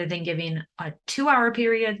 rather than giving a 2-hour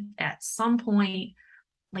period at some point.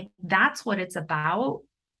 Like that's what it's about.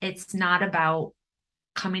 It's not about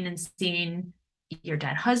coming and seeing your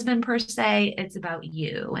dead husband per se. It's about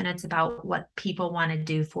you, and it's about what people want to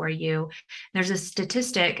do for you. There's a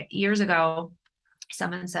statistic years ago,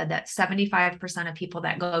 someone said that 75% of people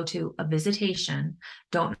that go to a visitation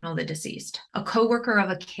don't know the deceased. A coworker of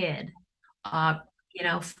a kid,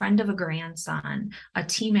 friend of a grandson, a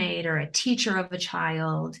teammate or a teacher of a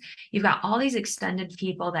child. You've got all these extended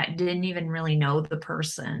people that didn't even really know the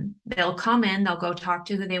person. They'll come in, they'll go talk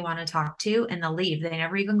to who they want to talk to, and they'll leave. They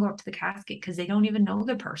never even go up to the casket because they don't even know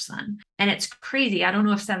the person. And it's crazy. I don't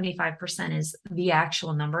know if 75% is the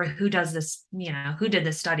actual number. Who does this? Who did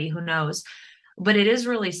this study? Who knows? But it is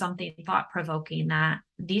really something thought-provoking that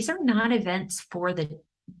these are not events for the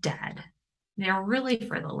dead. They're really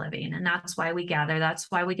for the living. And that's why we gather. That's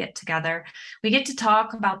why we get together. We get to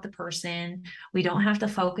talk about the person. We don't have to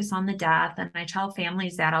focus on the death. And I tell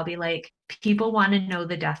families that, I'll be like, people want to know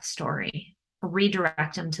the death story.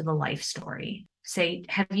 Redirect them to the life story. Say,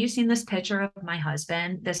 have you seen this picture of my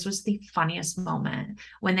husband? This was the funniest moment.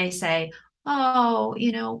 When they say, oh,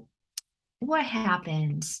 what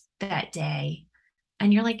happened that day?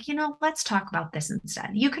 And you're like, let's talk about this instead.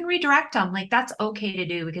 You can redirect them. Like that's okay to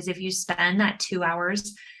do, because if you spend that 2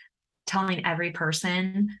 hours telling every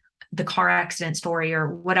person the car accident story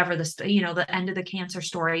or whatever, the end of the cancer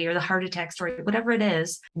story or the heart attack story, whatever it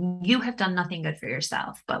is, you have done nothing good for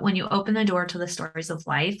yourself. But when you open the door to the stories of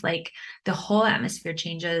life, like the whole atmosphere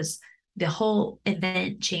changes, the whole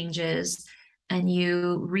event changes, and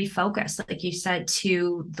you refocus, like you said,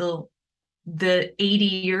 to the 80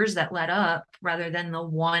 years that led up rather than the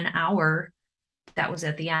 1 hour that was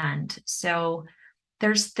at the end. So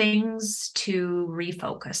there's things to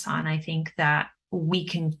refocus on, I think, that we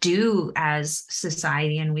can do as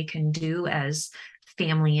society and we can do as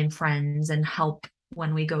family and friends and help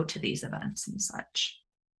when we go to these events and such.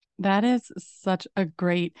 That is such a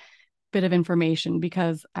great bit of information,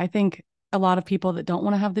 because I think a lot of people that don't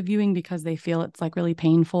want to have the viewing because they feel it's like really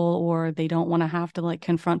painful, or they don't want to have to like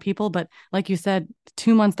confront people. But like you said,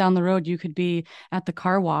 2 months down the road, you could be at the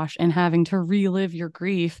car wash and having to relive your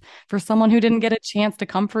grief for someone who didn't get a chance to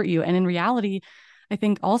comfort you. And in reality, I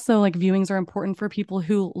think also like viewings are important for people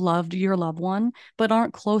who loved your loved one, but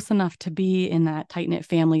aren't close enough to be in that tight knit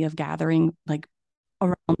family of gathering, like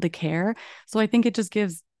around the care. So I think it just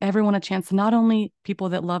gives everyone a chance, not only people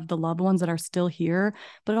that love the loved ones that are still here,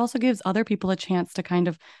 but it also gives other people a chance to kind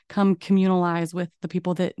of come communalize with the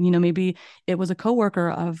people that, maybe it was a coworker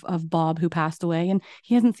of Bob who passed away and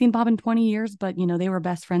he hasn't seen Bob in 20 years, but, they were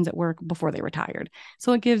best friends at work before they retired.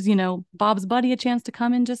 So it gives, Bob's buddy a chance to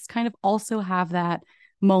come and just kind of also have that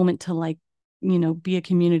moment to like, be a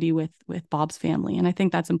community with Bob's family. And I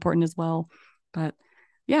think that's important as well. But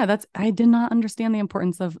yeah, I did not understand the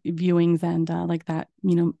importance of viewings and like that,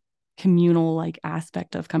 communal like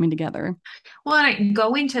aspect of coming together. Well,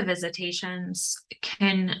 going to visitations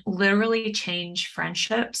can literally change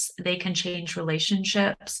friendships. They can change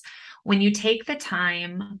relationships. When you take the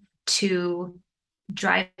time to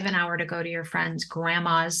drive an hour to go to your friend's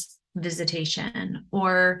grandma's visitation,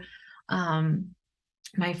 or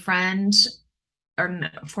my friend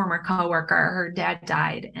former coworker, her dad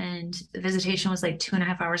died, and the visitation was like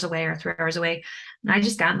 2.5 hours away or 3 hours away. And I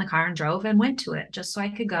just got in the car and drove and went to it just so I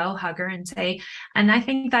could go hug her and say, and I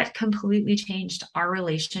think that completely changed our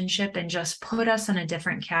relationship and just put us in a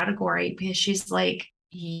different category, because she's like,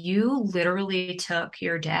 you literally took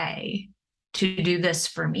your day to do this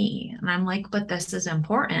for me. And I'm like, but this is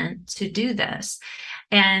important to do this.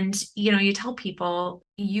 And, you tell people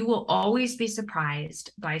you will always be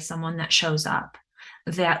surprised by someone that shows up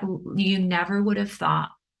that you never would have thought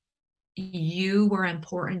you were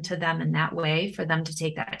important to them in that way, for them to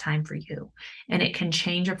take that time for you. And it can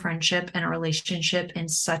change a friendship and a relationship in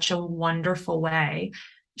such a wonderful way.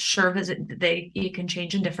 Sure, it can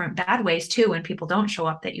change in different bad ways too, when people don't show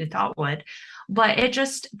up that you thought would, but it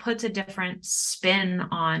just puts a different spin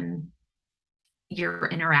on your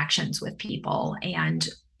interactions with people and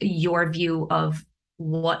your view of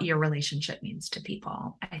what your relationship means to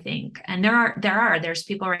people, I think. And there's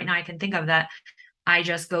people right now I can think of that I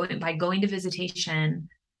just by going to visitation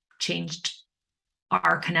changed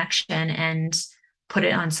our connection and put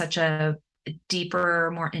it on such a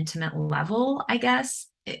deeper, more intimate level, I guess,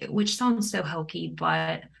 which sounds so hokey,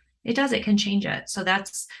 but it can change it. So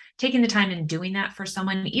that's taking the time and doing that for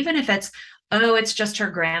someone, even if it's, oh, it's just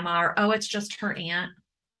her grandma, or, oh, it's just her aunt.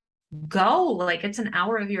 Go, like, it's an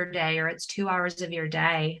hour of your day, or it's 2 hours of your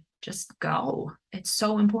day. Just go. It's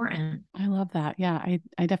so important. I love that. Yeah,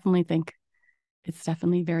 I definitely think it's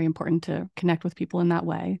definitely very important to connect with people in that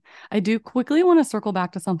way. I do quickly want to circle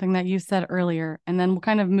back to something that you said earlier, and then we'll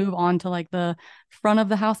kind of move on to like the front of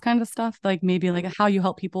the house kind of stuff, like maybe like how you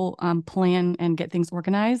help people plan and get things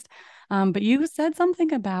organized. But you said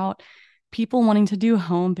something about people wanting to do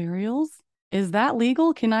home burials. Is that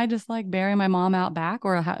legal? Can I just like bury my mom out back,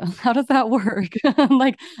 or how does that work?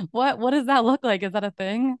 Like, what does that look like? Is that a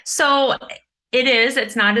thing? So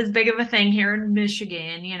it's not as big of a thing here in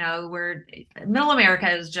Michigan. We're middle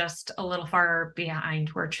America is just a little far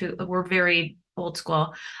behind. We're very old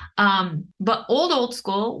school. But old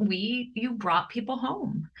school, you brought people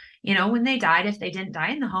home. When they died, if they didn't die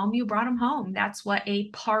in the home, you brought them home. That's what a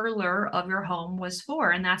parlor of your home was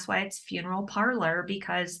for. And that's why it's funeral parlor,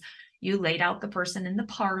 because you laid out the person in the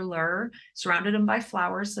parlor, surrounded them by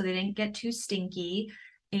flowers so they didn't get too stinky.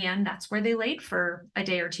 And that's where they laid for a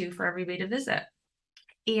day or two for everybody to visit.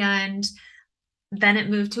 And then it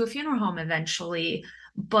moved to a funeral home eventually.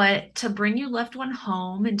 But to bring your loved one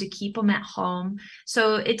home and to keep them at home,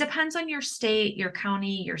 so it depends on your state, your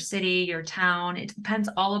county, your city, your town. It depends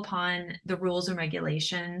all upon the rules and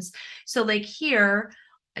regulations. So like here,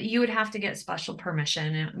 you would have to get special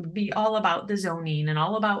permission. It would be all about the zoning and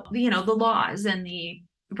all about, the laws and the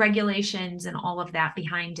regulations and all of that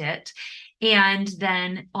behind it. And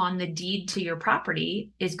then on the deed to your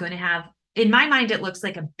property is going to have, in my mind, it looks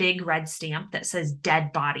like a big red stamp that says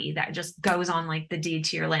dead body that just goes on like the deed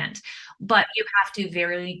to your land. But you have to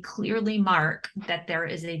very clearly mark that there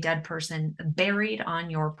is a dead person buried on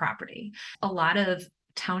your property. A lot of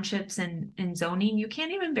townships and zoning, you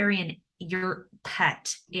can't even bury your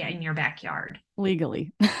pet in your backyard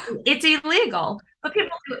Legally. It's illegal, but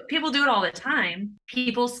people do it all the time.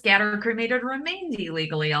 People scatter cremated remains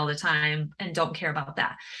illegally all the time and don't care about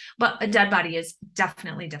that. But a dead body is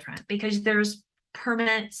definitely different, because there's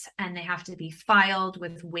permits and they have to be filed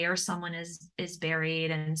with where someone is buried.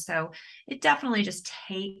 And so it definitely just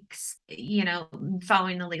takes,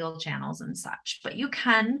 following the legal channels and such. But you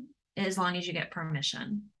can, as long as you get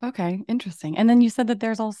permission. Okay, interesting. And then you said that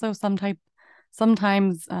there's also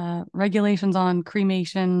sometimes regulations on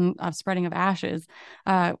cremation of spreading of ashes.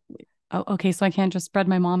 Okay, so I can't just spread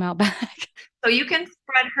my mom out back. So you can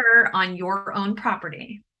spread her on your own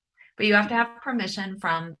property, but you have to have permission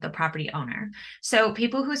from the property owner. So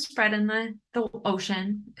people who spread in the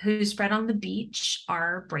ocean, who spread on the beach,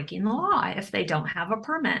 are breaking the law if they don't have a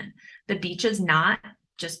permit. The beach is not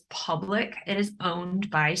just public, it is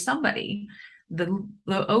owned by somebody. The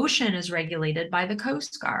ocean is regulated by the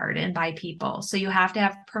Coast Guard and by people. So you have to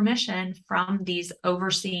have permission from these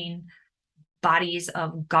overseeing bodies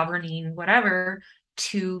of governing whatever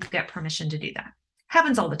to get permission to do that.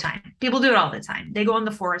 Happens all the time. People do it all the time. They go in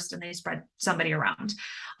the forest and they spread somebody around.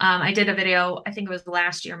 I did a video, I think it was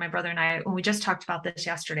last year, my brother and I, when we just talked about this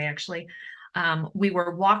yesterday, actually, we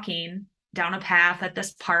were walking down a path at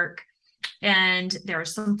this park, and there were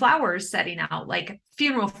some flowers setting out, like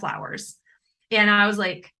funeral flowers. And I was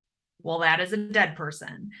like, well, that is a dead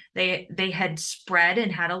person. They had spread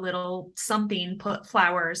and had a little something, put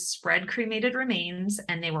flowers, spread cremated remains,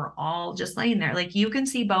 and they were all just laying there. Like, you can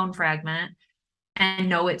see bone fragment and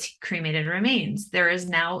know it's cremated remains. There is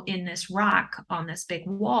now in this rock on this big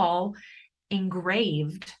wall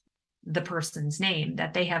engraved the person's name,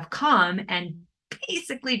 that they have come and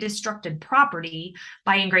basically destructed property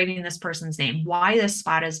by engraving this person's name, why this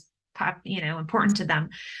spot is, important to them.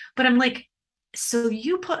 But I'm like, so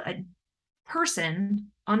you put a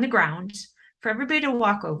person on the ground for everybody to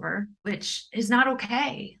walk over, which is not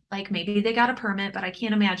okay. Like maybe they got a permit, but I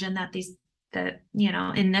can't imagine that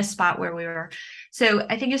in this spot where we were. So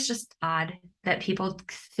I think it's just odd that people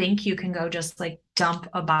think you can go just like dump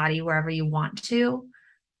a body wherever you want to.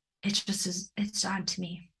 It's odd to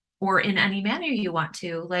me. Or in any manner you want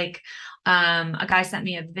to. Like a guy sent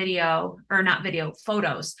me a video, or not video,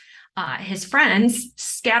 photos. His friends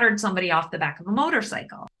scattered somebody off the back of a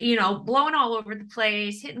motorcycle, blowing all over the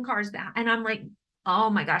place, hitting cars back. And I'm like,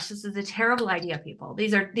 oh my gosh, this is a terrible idea, people.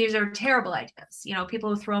 These are terrible ideas. People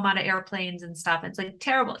who throw them out of airplanes and stuff. It's like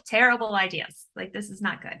terrible, terrible ideas. Like, this is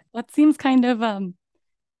not good. That seems kind of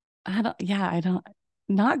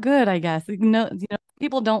not good, I guess.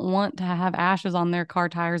 People don't want to have ashes on their car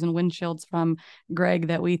tires and windshields from Greg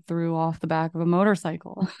that we threw off the back of a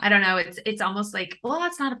motorcycle. I don't know. It's almost like, well,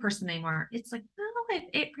 that's not a person anymore. It's like, no,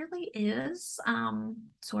 it really is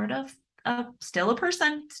sort of still a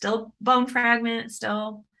person, still bone fragment,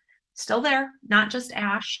 still there, not just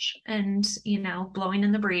ash and, blowing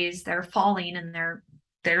in the breeze. They're falling and they're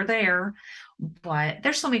there. But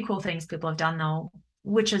there's so many cool things people have done though,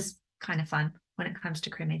 which is kind of fun when it comes to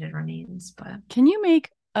cremated remains. But can you make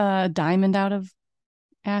a diamond out of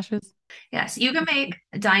ashes? Yes, you can make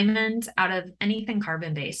a diamond out of anything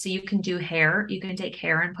carbon based. So you can do hair. You can take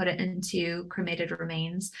hair and put it into cremated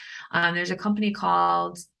remains. There's a company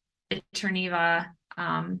called Eterneva.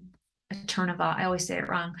 I always say it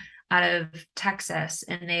wrong, out of Texas,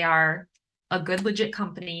 and they are a good, legit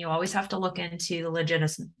company. You always have to look into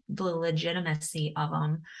the legitimacy of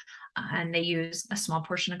them. And they use a small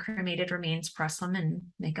portion of cremated remains, press them, and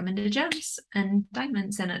make them into gems and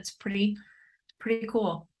diamonds. And it's pretty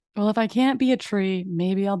cool. Well, if I can't be a tree,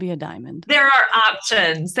 maybe I'll be a diamond. There are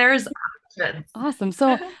options. There's options. Awesome.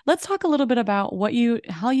 So let's talk a little bit about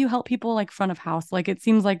how you help people like front of house. Like, it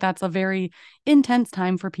seems like that's a very intense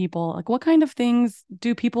time for people. Like, what kind of things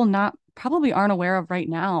do people probably aren't aware of right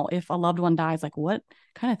now? If a loved one dies, like what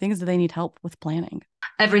kind of things do they need help with planning?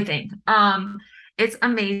 Everything. It's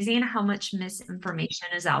amazing how much misinformation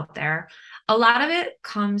is out there. A lot of it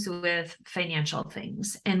comes with financial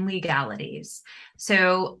things and legalities.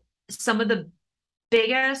 So some of the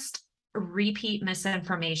biggest repeat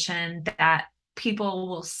misinformation that people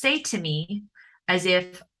will say to me as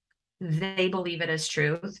if they believe it is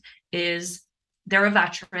truth is they're a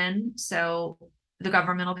veteran, so the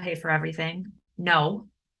government will pay for everything. No,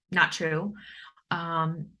 not true.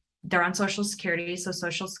 They're on Social Security, so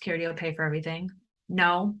Social Security will pay for everything.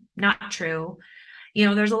 No, not true.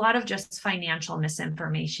 There's a lot of just financial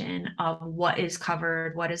misinformation of what is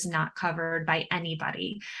covered, what is not covered by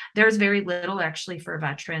anybody. There's very little actually for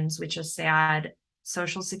veterans, which is sad.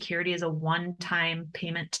 Social Security is a one-time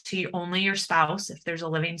payment to only your spouse, if there's a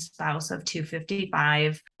living spouse, of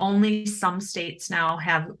 $255. Only some states now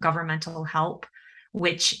have governmental help,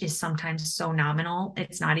 which is sometimes so nominal,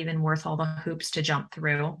 it's not even worth all the hoops to jump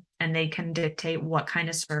through, and they can dictate what kind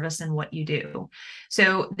of service and what you do.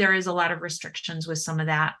 So there is a lot of restrictions with some of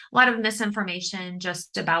that. A lot of misinformation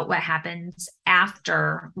just about what happens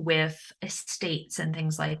after with estates and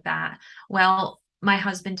things like that. Well, my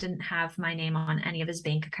husband didn't have my name on any of his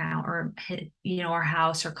bank account or our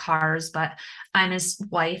house or cars, but I'm his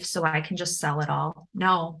wife, so I can just sell it all.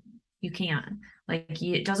 No, you can't. Like,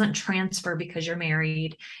 it doesn't transfer because you're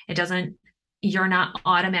married. You're not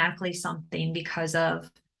automatically something because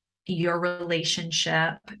of your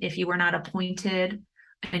relationship. If you were not appointed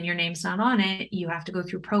and your name's not on it, you have to go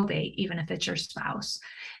through probate, even if it's your spouse.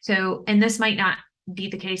 So, and this might not be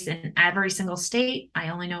the case in every single state. I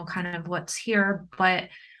only know kind of what's here, but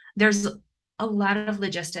there's a lot of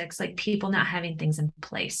logistics, like people not having things in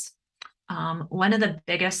place. One of the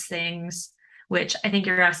biggest things, which I think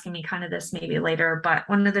you're asking me kind of this maybe later, but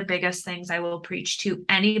one of the biggest things I will preach to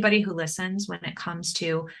anybody who listens when it comes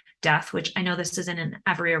to death, which I know this isn't in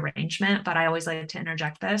every arrangement, but I always like to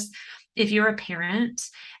interject this. If you're a parent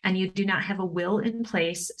and you do not have a will in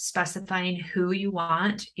place specifying who you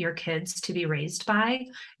want your kids to be raised by,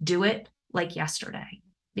 do it like yesterday,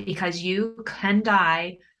 because you can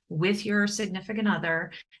die with your significant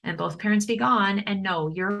other and both parents be gone. And no,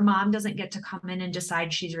 your mom doesn't get to come in and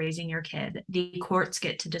decide she's raising your kid. The courts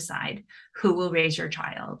get to decide who will raise your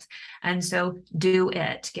child. And so do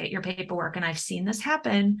it, get your paperwork. And I've seen this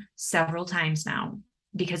happen several times now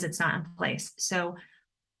because it's not in place. So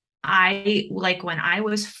when I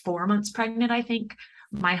was 4 months pregnant, I think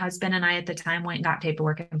My husband and I at the time went and got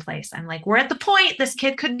paperwork in place. I'm like, we're at the point this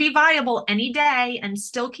kid could be viable any day and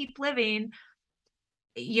still keep living.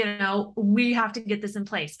 We have to get this in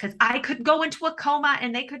place because I could go into a coma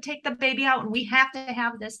and they could take the baby out and we have to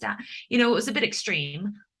have this done. It was a bit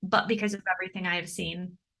extreme, but because of everything I have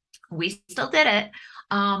seen, we still did it.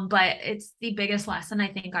 But it's the biggest lesson I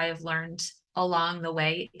think I have learned along the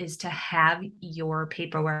way is to have your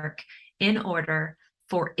paperwork in order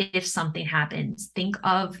for if something happens.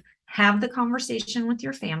 Have the conversation with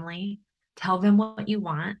your family, tell them what you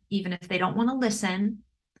want, even if they don't want to listen.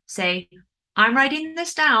 Say, I'm writing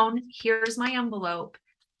this down. Here's my envelope.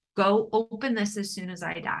 Go open this as soon as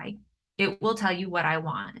I die. It will tell you what I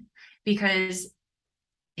want because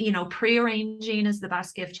pre-arranging is the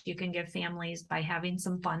best gift you can give families by having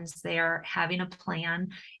some funds there, having a plan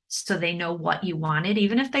so they know what you wanted,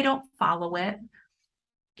 even if they don't follow it.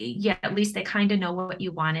 Yeah, at least they kind of know what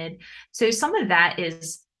you wanted. So some of that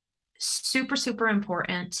is super, super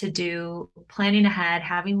important to do, planning ahead,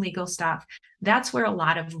 having legal stuff. That's where a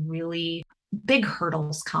lot of really big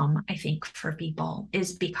hurdles come, I think, for people,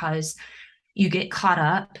 is because you get caught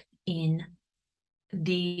up in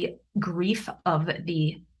the grief of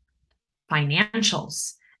the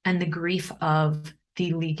financials and the grief of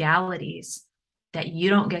the legalities that you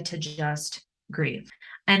don't get to just grieve.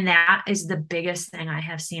 And that is the biggest thing I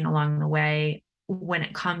have seen along the way when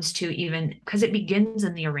it comes to, even because it begins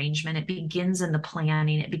in the arrangement, it begins in the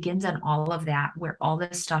planning, it begins in all of that, where all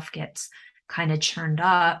this stuff gets kind of churned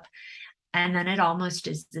up. And then it almost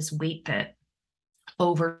is this weight that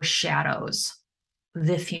overshadows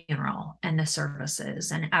the funeral and the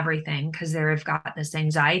services and everything, because they've got this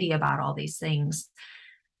anxiety about all these things,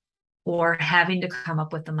 or having to come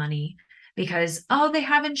up with the money because, oh, they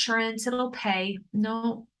have insurance, it'll pay.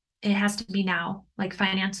 No, it has to be now. Like,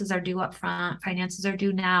 finances are due up front, finances are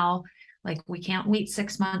due now. Like, we can't wait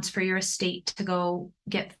 6 months for your estate to go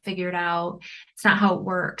get figured out. It's not how it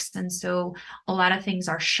works. And so a lot of things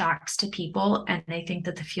are shocks to people, and they think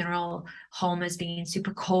that the funeral home is being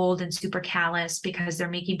super cold and super callous because they're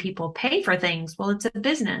making people pay for things. Well, it's a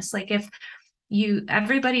business. Like, if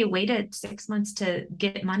everybody waited 6 months to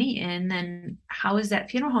get money in, then how is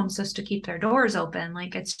that funeral home supposed to keep their doors open?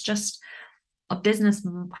 Like, it's just a business,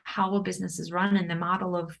 how a business is run, and the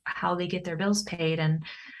model of how they get their bills paid. And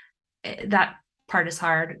that part is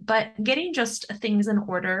hard, but getting just things in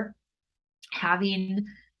order, having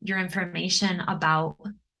your information about,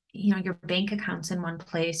 your bank accounts in one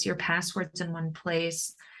place, your passwords in one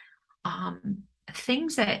place,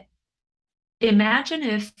 things that, imagine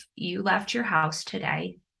if you left your house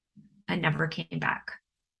today and never came back.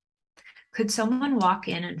 Could someone walk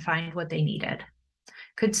in and find what they needed?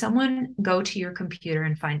 Could someone go to your computer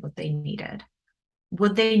and find what they needed?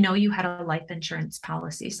 Would they know you had a life insurance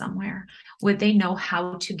policy somewhere? Would they know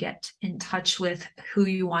how to get in touch with who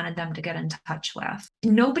you wanted them to get in touch with?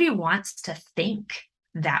 Nobody wants to think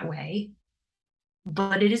that way,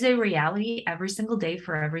 but it is a reality every single day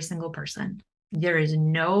for every single person. There is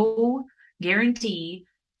no guarantee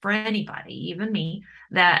for anybody, even me,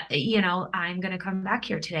 that, I'm going to come back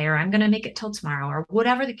here today, or I'm going to make it till tomorrow, or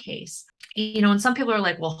whatever the case. And some people are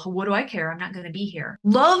like, well, what do I care? I'm not going to be here.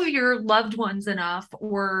 Love your loved ones enough,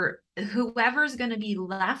 or whoever's going to be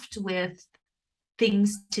left with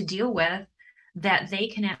things to deal with, that they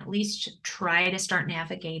can at least try to start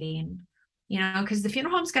navigating, because the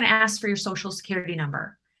funeral home's going to ask for your social security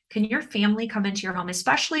number. Can your family come into your home,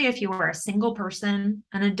 especially if you are a single person,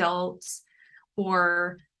 an adult,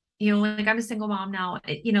 or like, I'm a single mom now,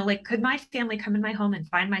 like, could my family come in my home and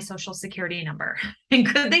find my social security number? And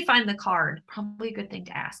could they find the card? Probably a good thing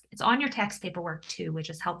to ask. It's on your tax paperwork too,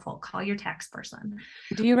 which is helpful. Call your tax person.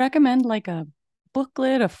 Do you recommend like a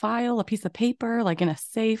booklet, a file, a piece of paper, like in a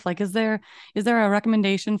safe? Like, is there a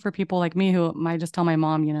recommendation for people like me who might just tell my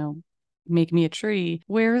mom, make me a tree?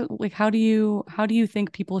 Where, like, how do you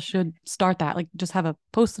think people should start that? Like, just have a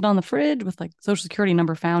post-it on the fridge with like social security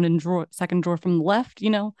number found in second drawer from the left,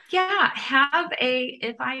 Yeah, have a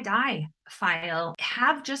if I die file.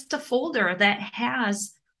 Have just a folder that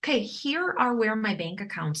has, okay, here are where my bank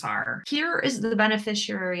accounts are. Here is the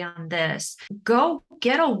beneficiary on this. Go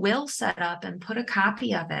get a will set up and put a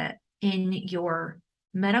copy of it in your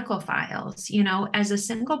medical files. As a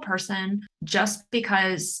single person, just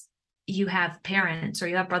because you have parents or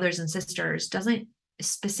you have brothers and sisters doesn't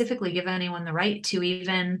specifically give anyone the right to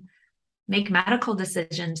even make medical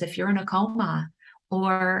decisions if you're in a coma,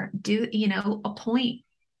 or appoint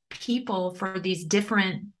people for these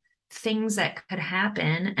different things that could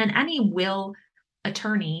happen. And any will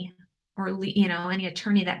attorney or, any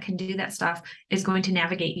attorney that can do that stuff is going to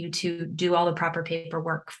navigate you to do all the proper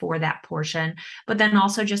paperwork for that portion. But then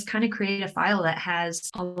also just kind of create a file that has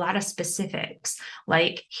a lot of specifics,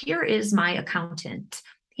 like, here is my accountant,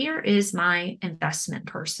 here is my investment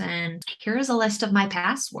person, here is a list of my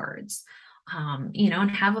passwords.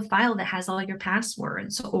 And have a file that has all your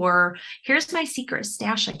passwords, or here's my secret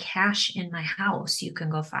stash of cash in my house you can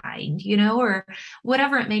go find, or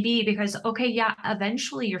whatever it may be. Because, okay, yeah,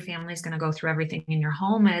 eventually your family's going to go through everything in your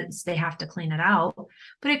home as they have to clean it out,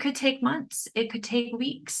 but it could take months, it could take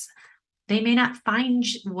weeks. They may not find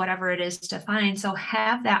whatever it is to find. So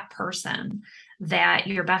have that person, that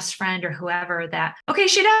your best friend or whoever, that, okay,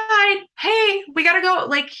 she died, hey, we got to go,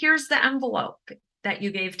 like, here's the envelope that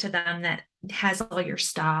you gave to them that has all your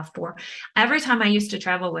stuff. Or every time I used to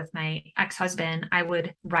travel with my ex-husband, I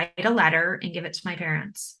would write a letter and give it to my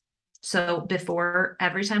parents. So before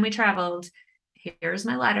every time we traveled, here's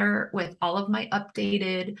my letter with all of my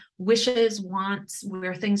updated wishes, wants,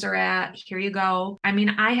 where things are at. Here you go. I mean,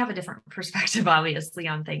 I have a different perspective, obviously,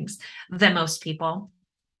 on things than most people,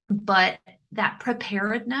 but that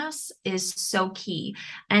preparedness is so key.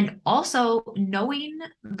 And also knowing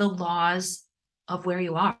the laws of where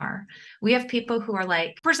you are. We have people who are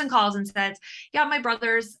like, person calls and says, yeah, my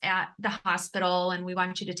brother's at the hospital and we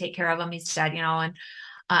want you to take care of him. He's dead, and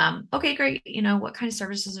okay, great. What kind of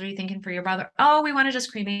services are you thinking for your brother? Oh, we want to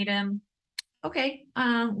just cremate him. Okay.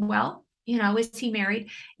 Well, is he married?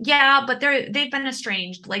 Yeah, but they've been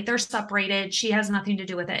estranged. Like, they're separated. She has nothing to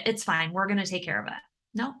do with it. It's fine. We're going to take care of it.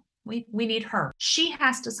 No, we need her. She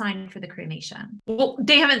has to sign for the cremation. Well,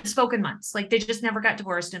 they haven't spoken months. Like, they just never got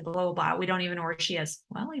divorced and blah, blah, blah. We don't even know where she is.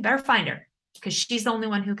 Well, you better find her, because she's the only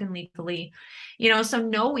one who can legally, so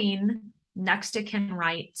knowing next of kin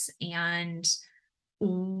rights and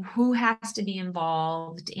who has to be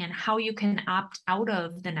involved and how you can opt out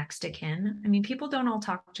of the next of kin. I mean, people don't all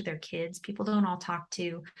talk to their kids. People don't all talk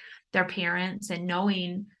to their parents, and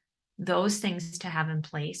knowing those things to have in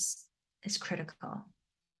place is critical,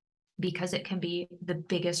 because it can be the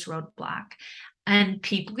biggest roadblock. And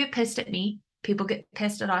people get pissed at me. People get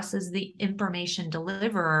pissed at us as the information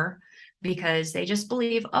deliverer, because they just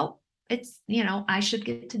believe, oh, it's, I should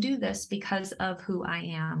get to do this because of who I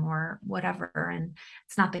am or whatever. And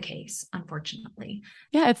it's not the case, unfortunately.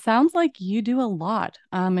 Yeah, it sounds like you do a lot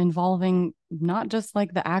involving not just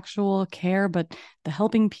like the actual care, but the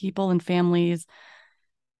helping people and families.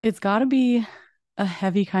 It's got to be a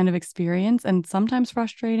heavy kind of experience, and sometimes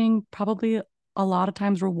frustrating, probably a lot of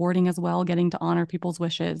times rewarding as well, getting to honor people's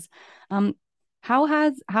wishes. How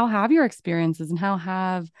have your experiences, and how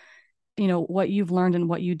have what you've learned and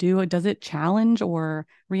what you do, does it challenge or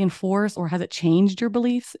reinforce, or has it changed your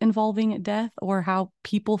beliefs involving death, or how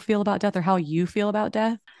people feel about death, or how you feel about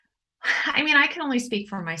death? I mean, I can only speak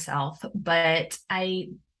for myself, but I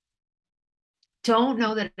don't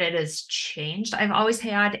know that it has changed. I've always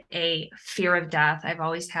had a fear of death. I've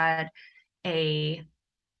always had a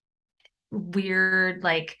weird,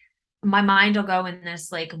 like, my mind will go in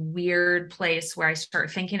this like weird place where I start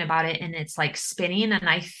thinking about it and it's like spinning, and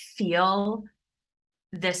I feel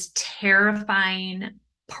this terrifying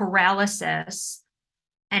paralysis,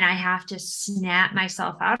 and I have to snap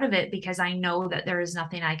myself out of it, because I know that there is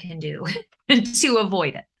nothing I can do to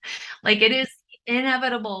avoid it. Like, it is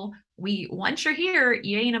inevitable. Once you're here,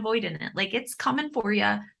 you ain't avoiding it. Like, it's coming for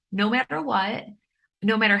you no matter what,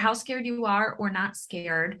 no matter how scared you are or not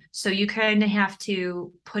scared. So you kind of have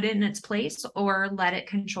to put it in its place or let it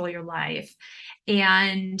control your life.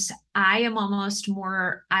 And I am almost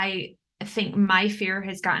more, I think my fear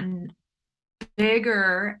has gotten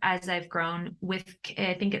bigger as I've grown with,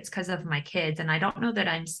 I think it's because of my kids. And I don't know that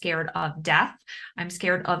I'm scared of death. I'm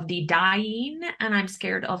scared of the dying, and I'm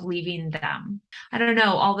scared of leaving them. I don't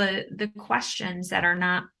know, all the questions that are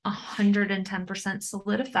not 110%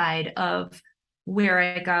 solidified of where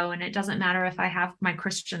I go. And it doesn't matter if I have my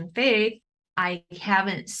Christian faith, I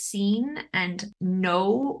haven't seen and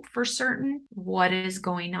know for certain what is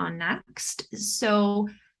going on next. So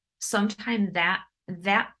sometimes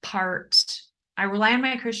that part, I rely on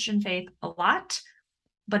my Christian faith a lot,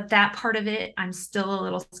 but that part of it, I'm still a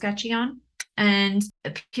little sketchy on. And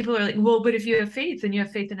people are like, well, but if you have faith, then you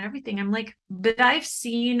have faith in everything. I'm like, but I've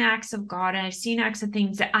seen acts of God, and I've seen acts of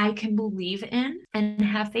things that I can believe in and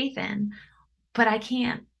have faith in, but I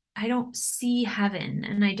don't see heaven,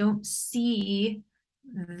 and I don't see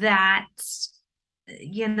that,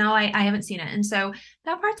 I haven't seen it. And so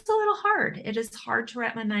that part's a little hard. It is hard to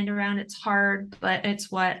wrap my mind around. It's hard, but it's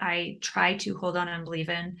what I try to hold on and believe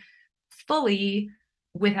in fully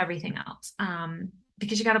with everything else.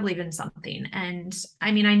 because you got to believe in something. And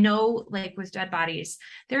I mean, I know like with dead bodies,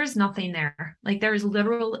 there is nothing there. Like there is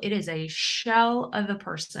literal, it is a shell of a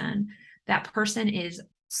person. That person is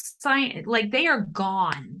like they are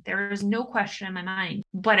gone. There is no question in my mind.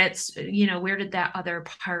 But it's, where did that other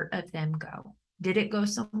part of them go? Did it go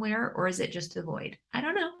somewhere, or is it just a void? I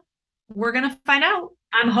don't know. We're going to find out.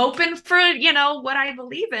 I'm hoping for, what I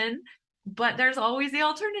believe in, but there's always the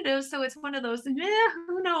alternative. So it's one of those,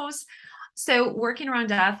 who knows? So working around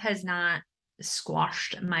death has not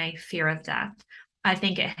squashed my fear of death. I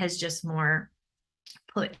think it has just more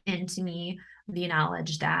put into me the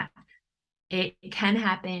knowledge that it can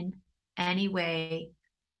happen anyway.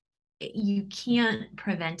 You can't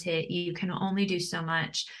prevent it. You can only do so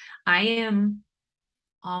much. I am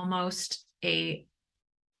almost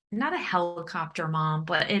not a helicopter mom,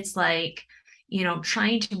 but it's like,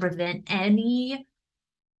 trying to prevent any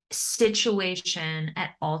situation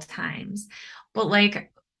at all times. But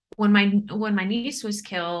like when my niece was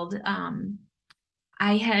killed,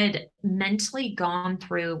 I had mentally gone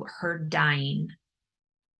through her dying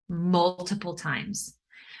multiple times,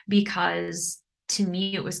 because to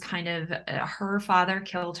me it was kind of her father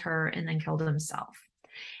killed her and then killed himself.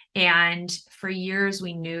 And for years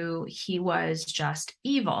we knew he was just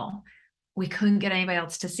evil. We couldn't get anybody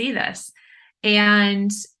else to see this.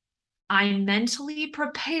 And I mentally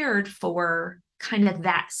prepared for kind of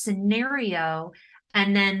that scenario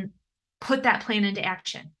and then put that plan into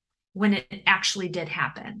action when it actually did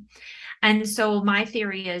happen. And so my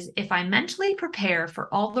theory is if I mentally prepare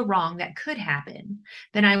for all the wrong that could happen,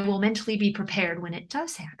 then I will mentally be prepared when it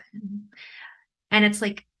does happen. And it's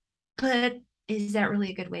like, but is that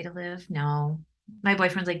really a good way to live? No. My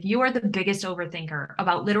boyfriend's like, you are the biggest overthinker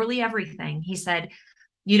about literally everything. He said,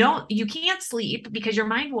 you can't sleep because your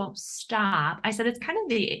mind won't stop. I said, it's kind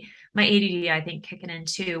of my ADD, I think, kicking in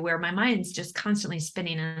too, where my mind's just constantly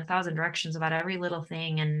spinning in 1,000 directions about every little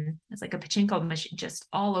thing. And it's like a pachinko machine just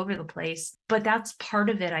all over the place. But that's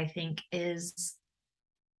part of it, I think, is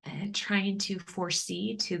trying to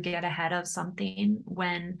foresee, to get ahead of something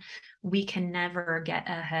when we can never get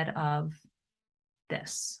ahead of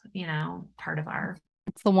this, part of our.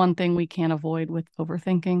 It's the one thing we can't avoid with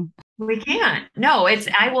overthinking. We can't. No,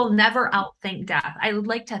 I will never outthink death. I would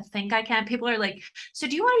like to think I can. People are like, so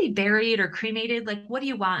do you want to be buried or cremated? Like, what do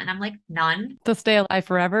you want? And I'm like, none. To stay alive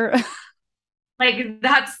forever. Like,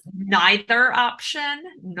 that's neither option.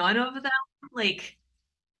 None of them. Like,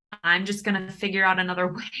 I'm just going to figure out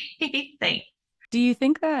another way. Thanks. Do you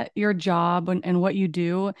think that your job and what you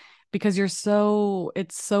do, because it's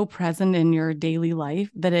so present in your daily life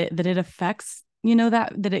that it affects,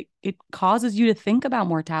 that it causes you to think about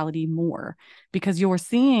mortality more because you're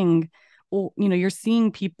seeing, you're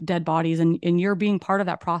seeing dead bodies and you're being part of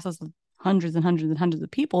that process with hundreds and hundreds and hundreds of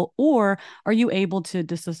people? Or are you able to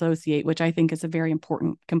disassociate, which I think is a very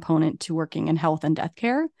important component to working in health and death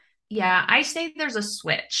care? Yeah, I say there's a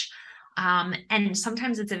switch. And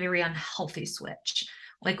sometimes it's a very unhealthy switch,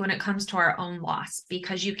 like when it comes to our own loss,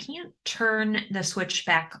 because you can't turn the switch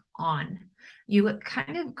back on. You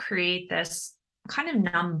kind of create this kind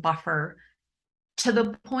of numb buffer to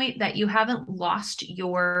the point that you haven't lost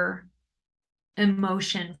your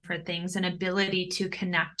emotion for things and ability to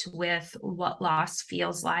connect with what loss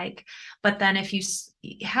feels like. But then if you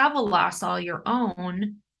have a loss all your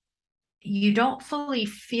own, you don't fully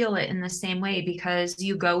feel it in the same way because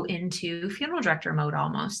you go into funeral director mode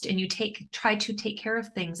almost, and you try to take care of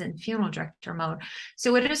things in funeral director mode.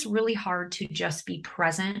 So it is really hard to just be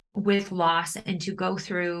present with loss and to go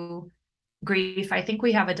through grief. I think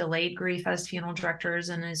we have a delayed grief as funeral directors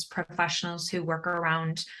and as professionals who work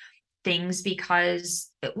around things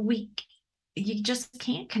because you just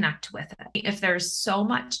can't connect with it. If there's so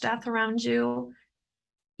much death around you,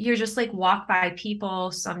 you're just like walk by people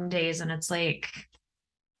some days and it's like,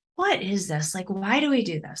 what is this? Like, why do we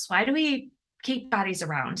do this? Why do we keep bodies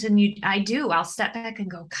around? And I'll step back and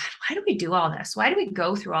go, God, why do we do all this? Why do we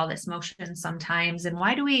go through all this motion sometimes? And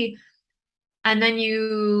and then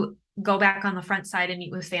you go back on the front side and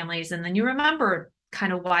meet with families. And then you remember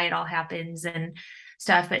kind of why it all happens and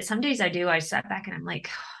stuff. But some days I step back and I'm like,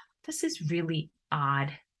 this is really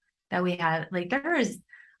odd that we have, like,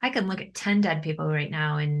 I can look at 10 dead people right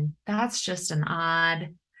now, and that's just an odd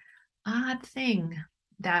thing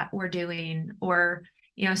that we're doing. Or,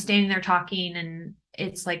 standing there talking and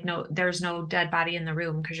it's like, no, there's no dead body in the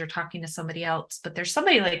room because you're talking to somebody else, but there's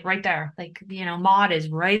somebody like right there, like, Maud is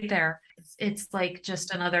right there. It's like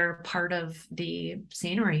just another part of the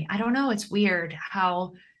scenery. I don't know. It's weird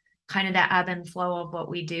how kind of that ebb and flow of what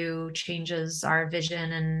we do changes our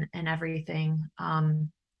vision and everything.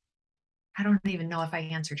 I don't even know if I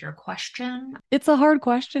answered your question. It's a hard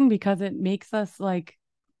question because it makes us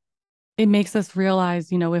realize,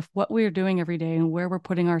 if what we're doing every day and where we're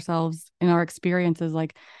putting ourselves in our experiences,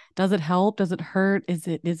 like, does it help? Does it hurt? Is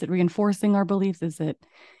it reinforcing our beliefs? Is it,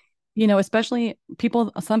 especially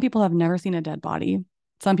some people have never seen a dead body.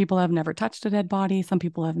 Some people have never touched a dead body. Some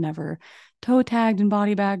people have never toe tagged and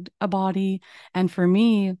body bagged a body. And for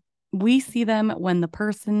me, we see them when the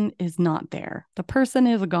person is not there. The person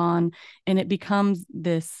is gone, and it becomes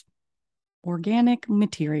this organic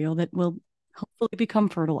material that will hopefully become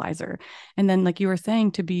fertilizer. And then, like you were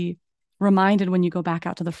saying, to be reminded when you go back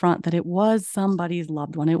out to the front that it was somebody's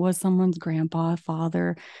loved one, it was someone's grandpa,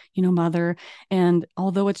 father, mother. And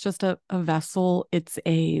although it's just a vessel, it's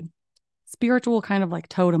a spiritual kind of like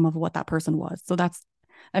totem of what that person was. So that's,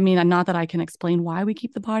 I mean, not that I can explain why we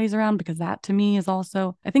keep the bodies around, because that to me is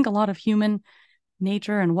also, I think a lot of human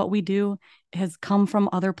nature and what we do has come from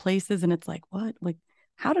other places. And it's like, what? Like,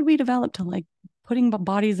 how did we develop to like putting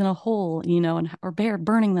bodies in a hole, or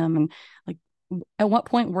burning them? And like, at what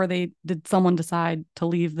point did someone decide to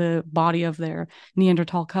leave the body of their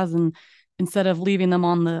Neanderthal cousin, instead of leaving them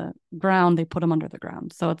on the ground, they put them under the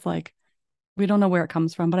ground? So it's like, we don't know where it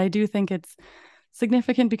comes from, but I do think it's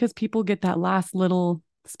significant because people get that last little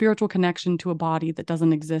spiritual connection to a body that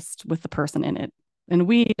doesn't exist with the person in it. And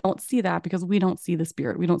we don't see that because we don't see the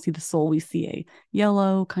spirit. We don't see the soul. We see a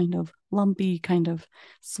yellow, kind of lumpy, kind of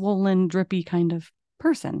swollen, drippy kind of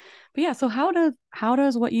person. But yeah, so how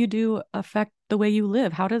does what you do affect the way you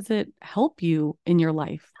live? How does it help you in your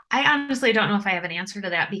life? I honestly don't know if I have an answer to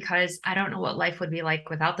that because I don't know what life would be like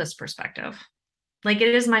without this perspective. Like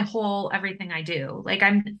it is my whole everything I do. Like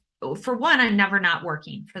for one, I'm never not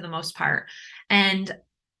working for the most part. And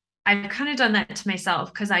I've kind of done that to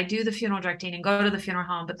myself because I do the funeral directing and go to the funeral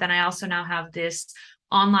home, but then I also now have this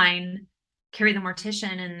online Kari the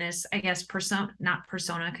Mortician and this, I guess, not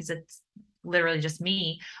persona, because it's literally just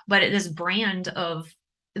me, but this brand of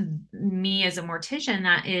me as a mortician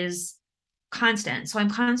that is constant. So I'm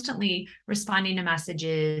constantly responding to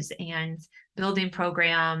messages and building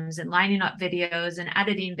programs and lining up videos and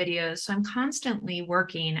editing videos. So I'm constantly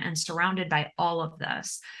working and surrounded by all of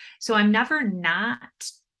this. So I'm never not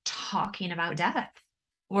talking about death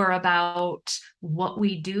or about what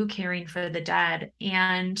we do caring for the dead.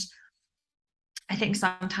 And I think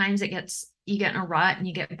sometimes you get in a rut and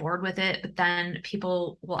you get bored with it, but then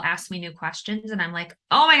people will ask me new questions and I'm like,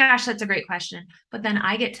 oh my gosh, that's a great question. But then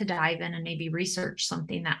I get to dive in and maybe research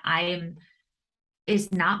something that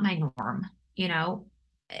is not my norm,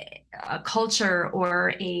 a culture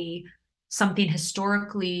or something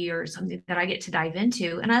historically or something that I get to dive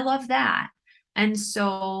into. And I love that. And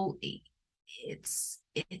so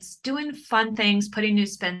it's doing fun things, putting new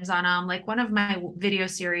spins on them. Like one of my video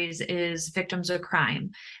series is Victims of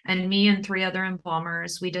Crime. And me and 3 other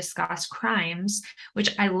embalmers, we discuss crimes,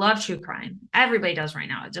 which I love true crime. Everybody does right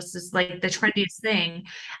now. It just is like the trendiest thing.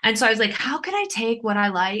 And so I was like, how can I take what I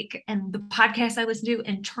like and the podcast I listen to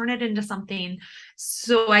and turn it into something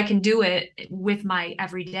so I can do it with my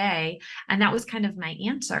everyday? And that was kind of my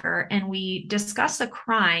answer. And we discuss a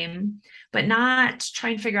crime, but not try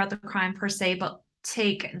and figure out the crime per se, but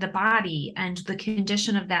take the body and the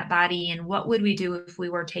condition of that body and what would we do if we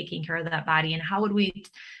were taking care of that body and how would we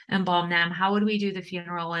embalm them, how would we do the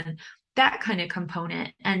funeral, and that kind of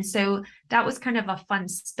component. And so that was kind of a fun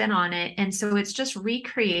spin on it. And so it's just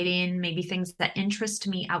recreating maybe things that interest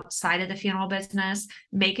me outside of the funeral business,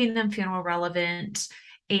 making them funeral relevant,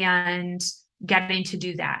 and getting to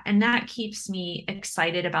do that. And that keeps me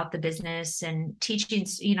excited about the business and teaching,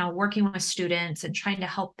 working with students and trying to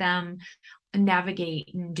help them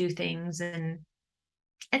navigate and do things. And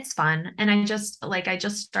it's fun. And I just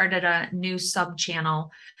started a new sub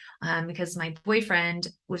channel because my boyfriend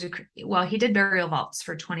he did burial vaults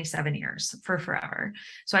for 27 years, for forever.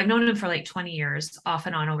 So I've known him for like 20 years off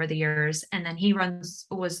and on over the years. And then he was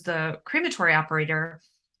the crematory operator,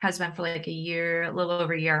 has been for like a little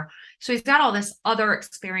over a year. So he's got all this other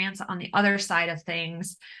experience on the other side of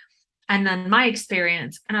things. And then my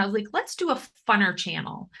experience, and I was like, let's do a funner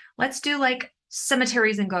channel. Let's do like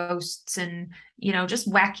cemeteries and ghosts and,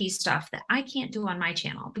 just wacky stuff that I can't do on my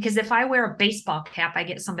channel. Because if I wear a baseball cap, I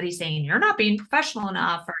get somebody saying, you're not being professional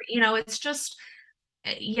enough, or, it's just,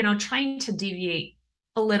 trying to deviate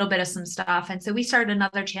a little bit of some stuff. And so we started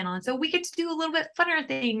another channel. And so we get to do a little bit funner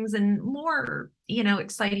things and more,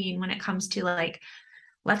 exciting when it comes to like,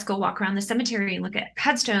 let's go walk around the cemetery and look at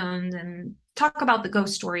headstones and talk about the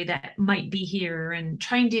ghost story that might be here and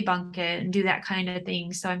try and debunk it and do that kind of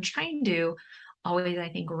thing. So I'm trying to always, I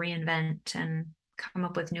think, reinvent and come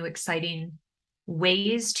up with new exciting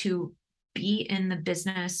ways to be in the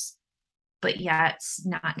business but yet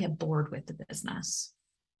not get bored with the business.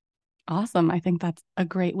 Awesome. I think that's a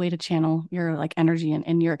great way to channel your like energy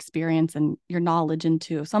and your experience and your knowledge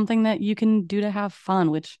into something that you can do to have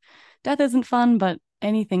fun, which death isn't fun, but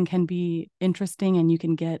anything can be interesting and you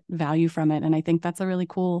can get value from it. And I think that's a really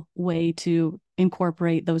cool way to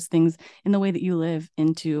incorporate those things in the way that you live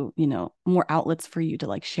into, more outlets for you to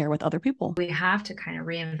like share with other people. We have to kind of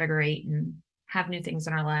reinvigorate and have new things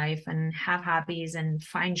in our life and have hobbies and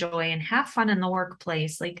find joy and have fun in the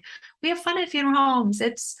workplace. Like we have fun at funeral homes.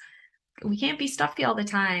 We can't be stuffy all the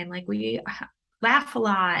time. Like we laugh a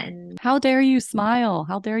lot. And how dare you smile?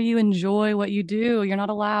 How dare you enjoy what you do? You're not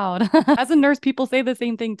allowed. As a nurse, people say the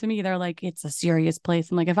same thing to me. They're like, it's a serious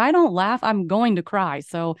place. I'm like, if I don't laugh, I'm going to cry.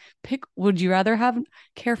 So would you rather have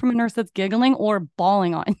care from a nurse that's giggling or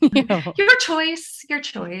bawling on you? Your choice.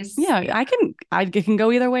 Yeah, I can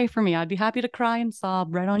go either way for me. I'd be happy to cry and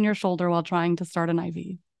sob right on your shoulder while trying to start an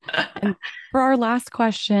IV. And for our last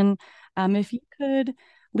question, if you could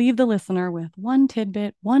leave the listener with one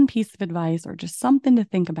tidbit, one piece of advice, or just something to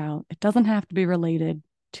think about, it doesn't have to be related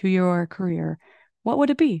to your career, what would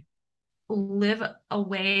it be? Live a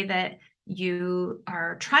way that you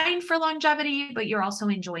are trying for longevity, but you're also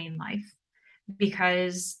enjoying life.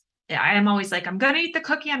 Because I am always like, I'm going to eat the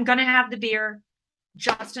cookie, I'm going to have the beer,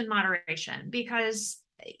 just in moderation. Because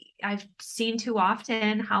I've seen too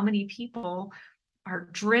often how many people are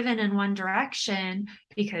driven in one direction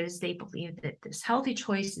because they believe that this healthy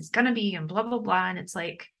choice is going to be and blah, blah, blah. And it's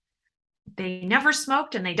like, they never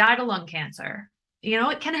smoked and they died of lung cancer.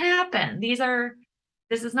 It can happen.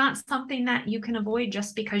 This is not something that you can avoid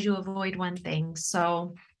just because you avoid one thing.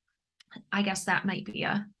 So I guess that might be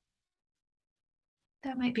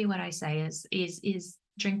what I say is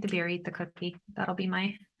drink the beer, eat the cookie. That'll be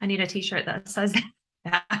I need a t-shirt that says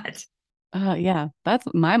that. Yeah, that's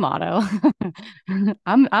my motto.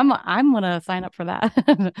 I'm gonna sign up for that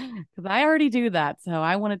because I already do that. So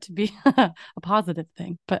I want it to be a positive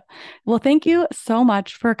thing. But well, thank you so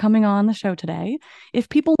much for coming on the show today. If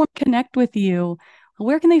people want to connect with you,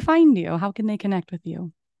 where can they find you? How can they connect with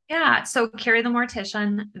you? Yeah. So Kari the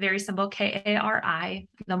Mortician, very simple, Kari,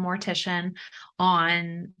 the Mortician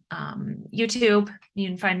on YouTube. You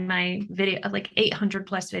can find my video, like 800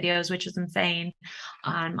 plus videos, which is insane.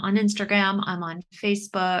 I'm on Instagram. I'm on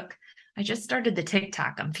Facebook. I just started the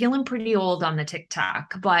TikTok. I'm feeling pretty old on the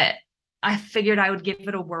TikTok, but I figured I would give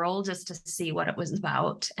it a whirl just to see what it was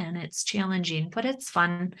about. And it's challenging, but it's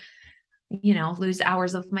fun, lose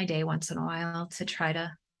hours of my day once in a while to try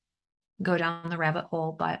to go down the rabbit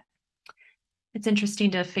hole. But it's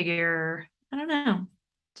interesting to figure, I don't know,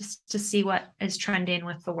 just to see what is trending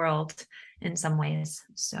with the world in some ways.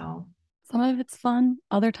 So some of it's fun.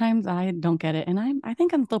 Other times I don't get it. And I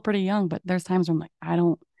think I'm still pretty young, but there's times where I'm like, I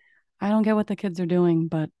don't get what the kids are doing,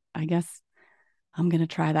 but I guess I'm going to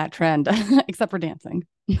try that trend, except for dancing.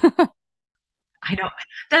 I know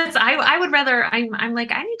I would rather, I'm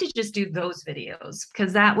like, I need to just do those videos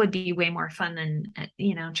because that would be way more fun than,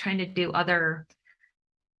 trying to do other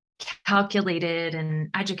calculated and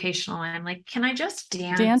educational. I'm like, can I just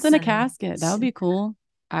dance in a casket? That would be cool.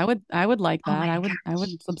 I would like that. Oh I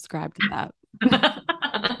would subscribe to that.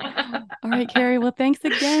 All right, Kari. Well, thanks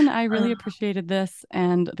again. I really appreciated this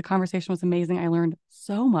and the conversation was amazing. I learned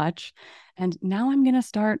so much. And now I'm going to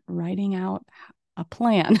start writing out a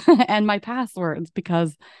plan and my passwords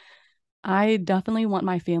because I definitely want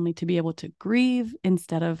my family to be able to grieve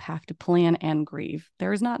instead of have to plan and grieve.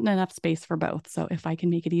 There is not enough space for both. So if I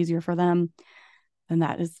can make it easier for them, then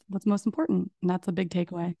that is what's most important. And that's a big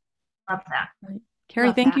takeaway. Love that. Right.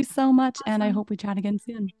 Kari, thank you so much. Awesome. And I hope we chat again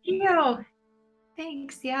soon. Thank you.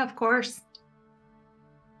 Thanks. Yeah, of course.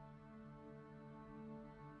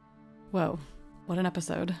 Whoa, what an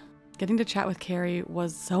episode. Getting to chat with Kari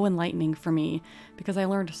was so enlightening for me because I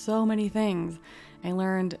learned so many things. I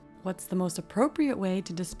learned what's the most appropriate way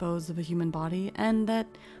to dispose of a human body, and that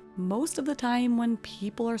most of the time when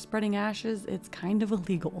people are spreading ashes, it's kind of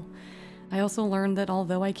illegal. I also learned that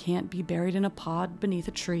although I can't be buried in a pod beneath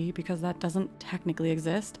a tree because that doesn't technically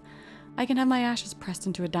exist, I can have my ashes pressed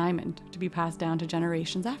into a diamond to be passed down to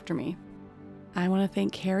generations after me. I want to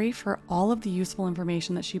thank Kari for all of the useful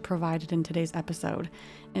information that she provided in today's episode,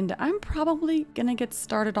 and I'm probably gonna get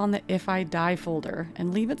started on the If I Die folder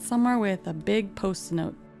and leave it somewhere with a big post-it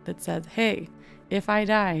note that says, hey, if I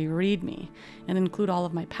die, read me, and include all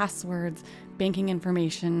of my passwords, banking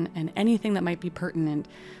information, and anything that might be pertinent.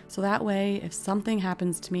 So that way, if something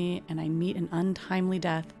happens to me and I meet an untimely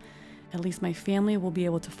death, at least my family will be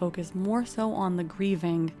able to focus more so on the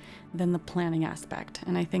grieving than the planning aspect.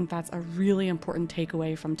 And I think that's a really important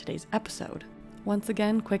takeaway from today's episode. Once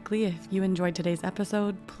again, quickly, if you enjoyed today's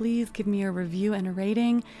episode, please give me a review and a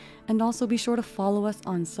rating, and also be sure to follow us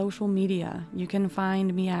on social media. You can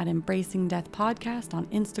find me at Embracing Death Podcast on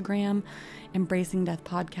Instagram, Embracing Death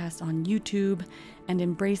Podcast on YouTube, and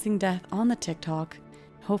Embracing Death on the TikTok.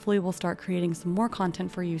 Hopefully we'll start creating some more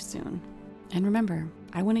content for you soon. And remember,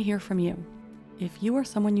 I want to hear from you. If you or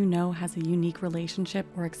someone you know has a unique relationship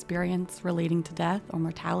or experience relating to death or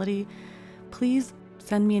mortality, please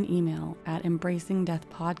send me an email at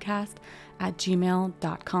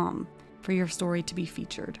embracingdeathpodcast@gmail.com for your story to be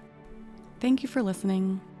featured. Thank you for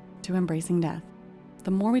listening to Embracing Death. The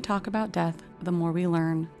more we talk about death, the more we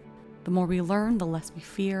learn. The more we learn, the less we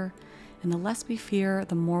fear. And the less we fear,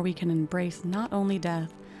 the more we can embrace not only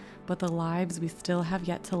death, but the lives we still have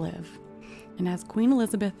yet to live. And as Queen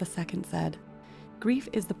Elizabeth II said, grief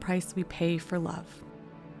is the price we pay for love.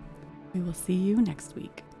 We will see you next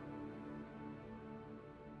week.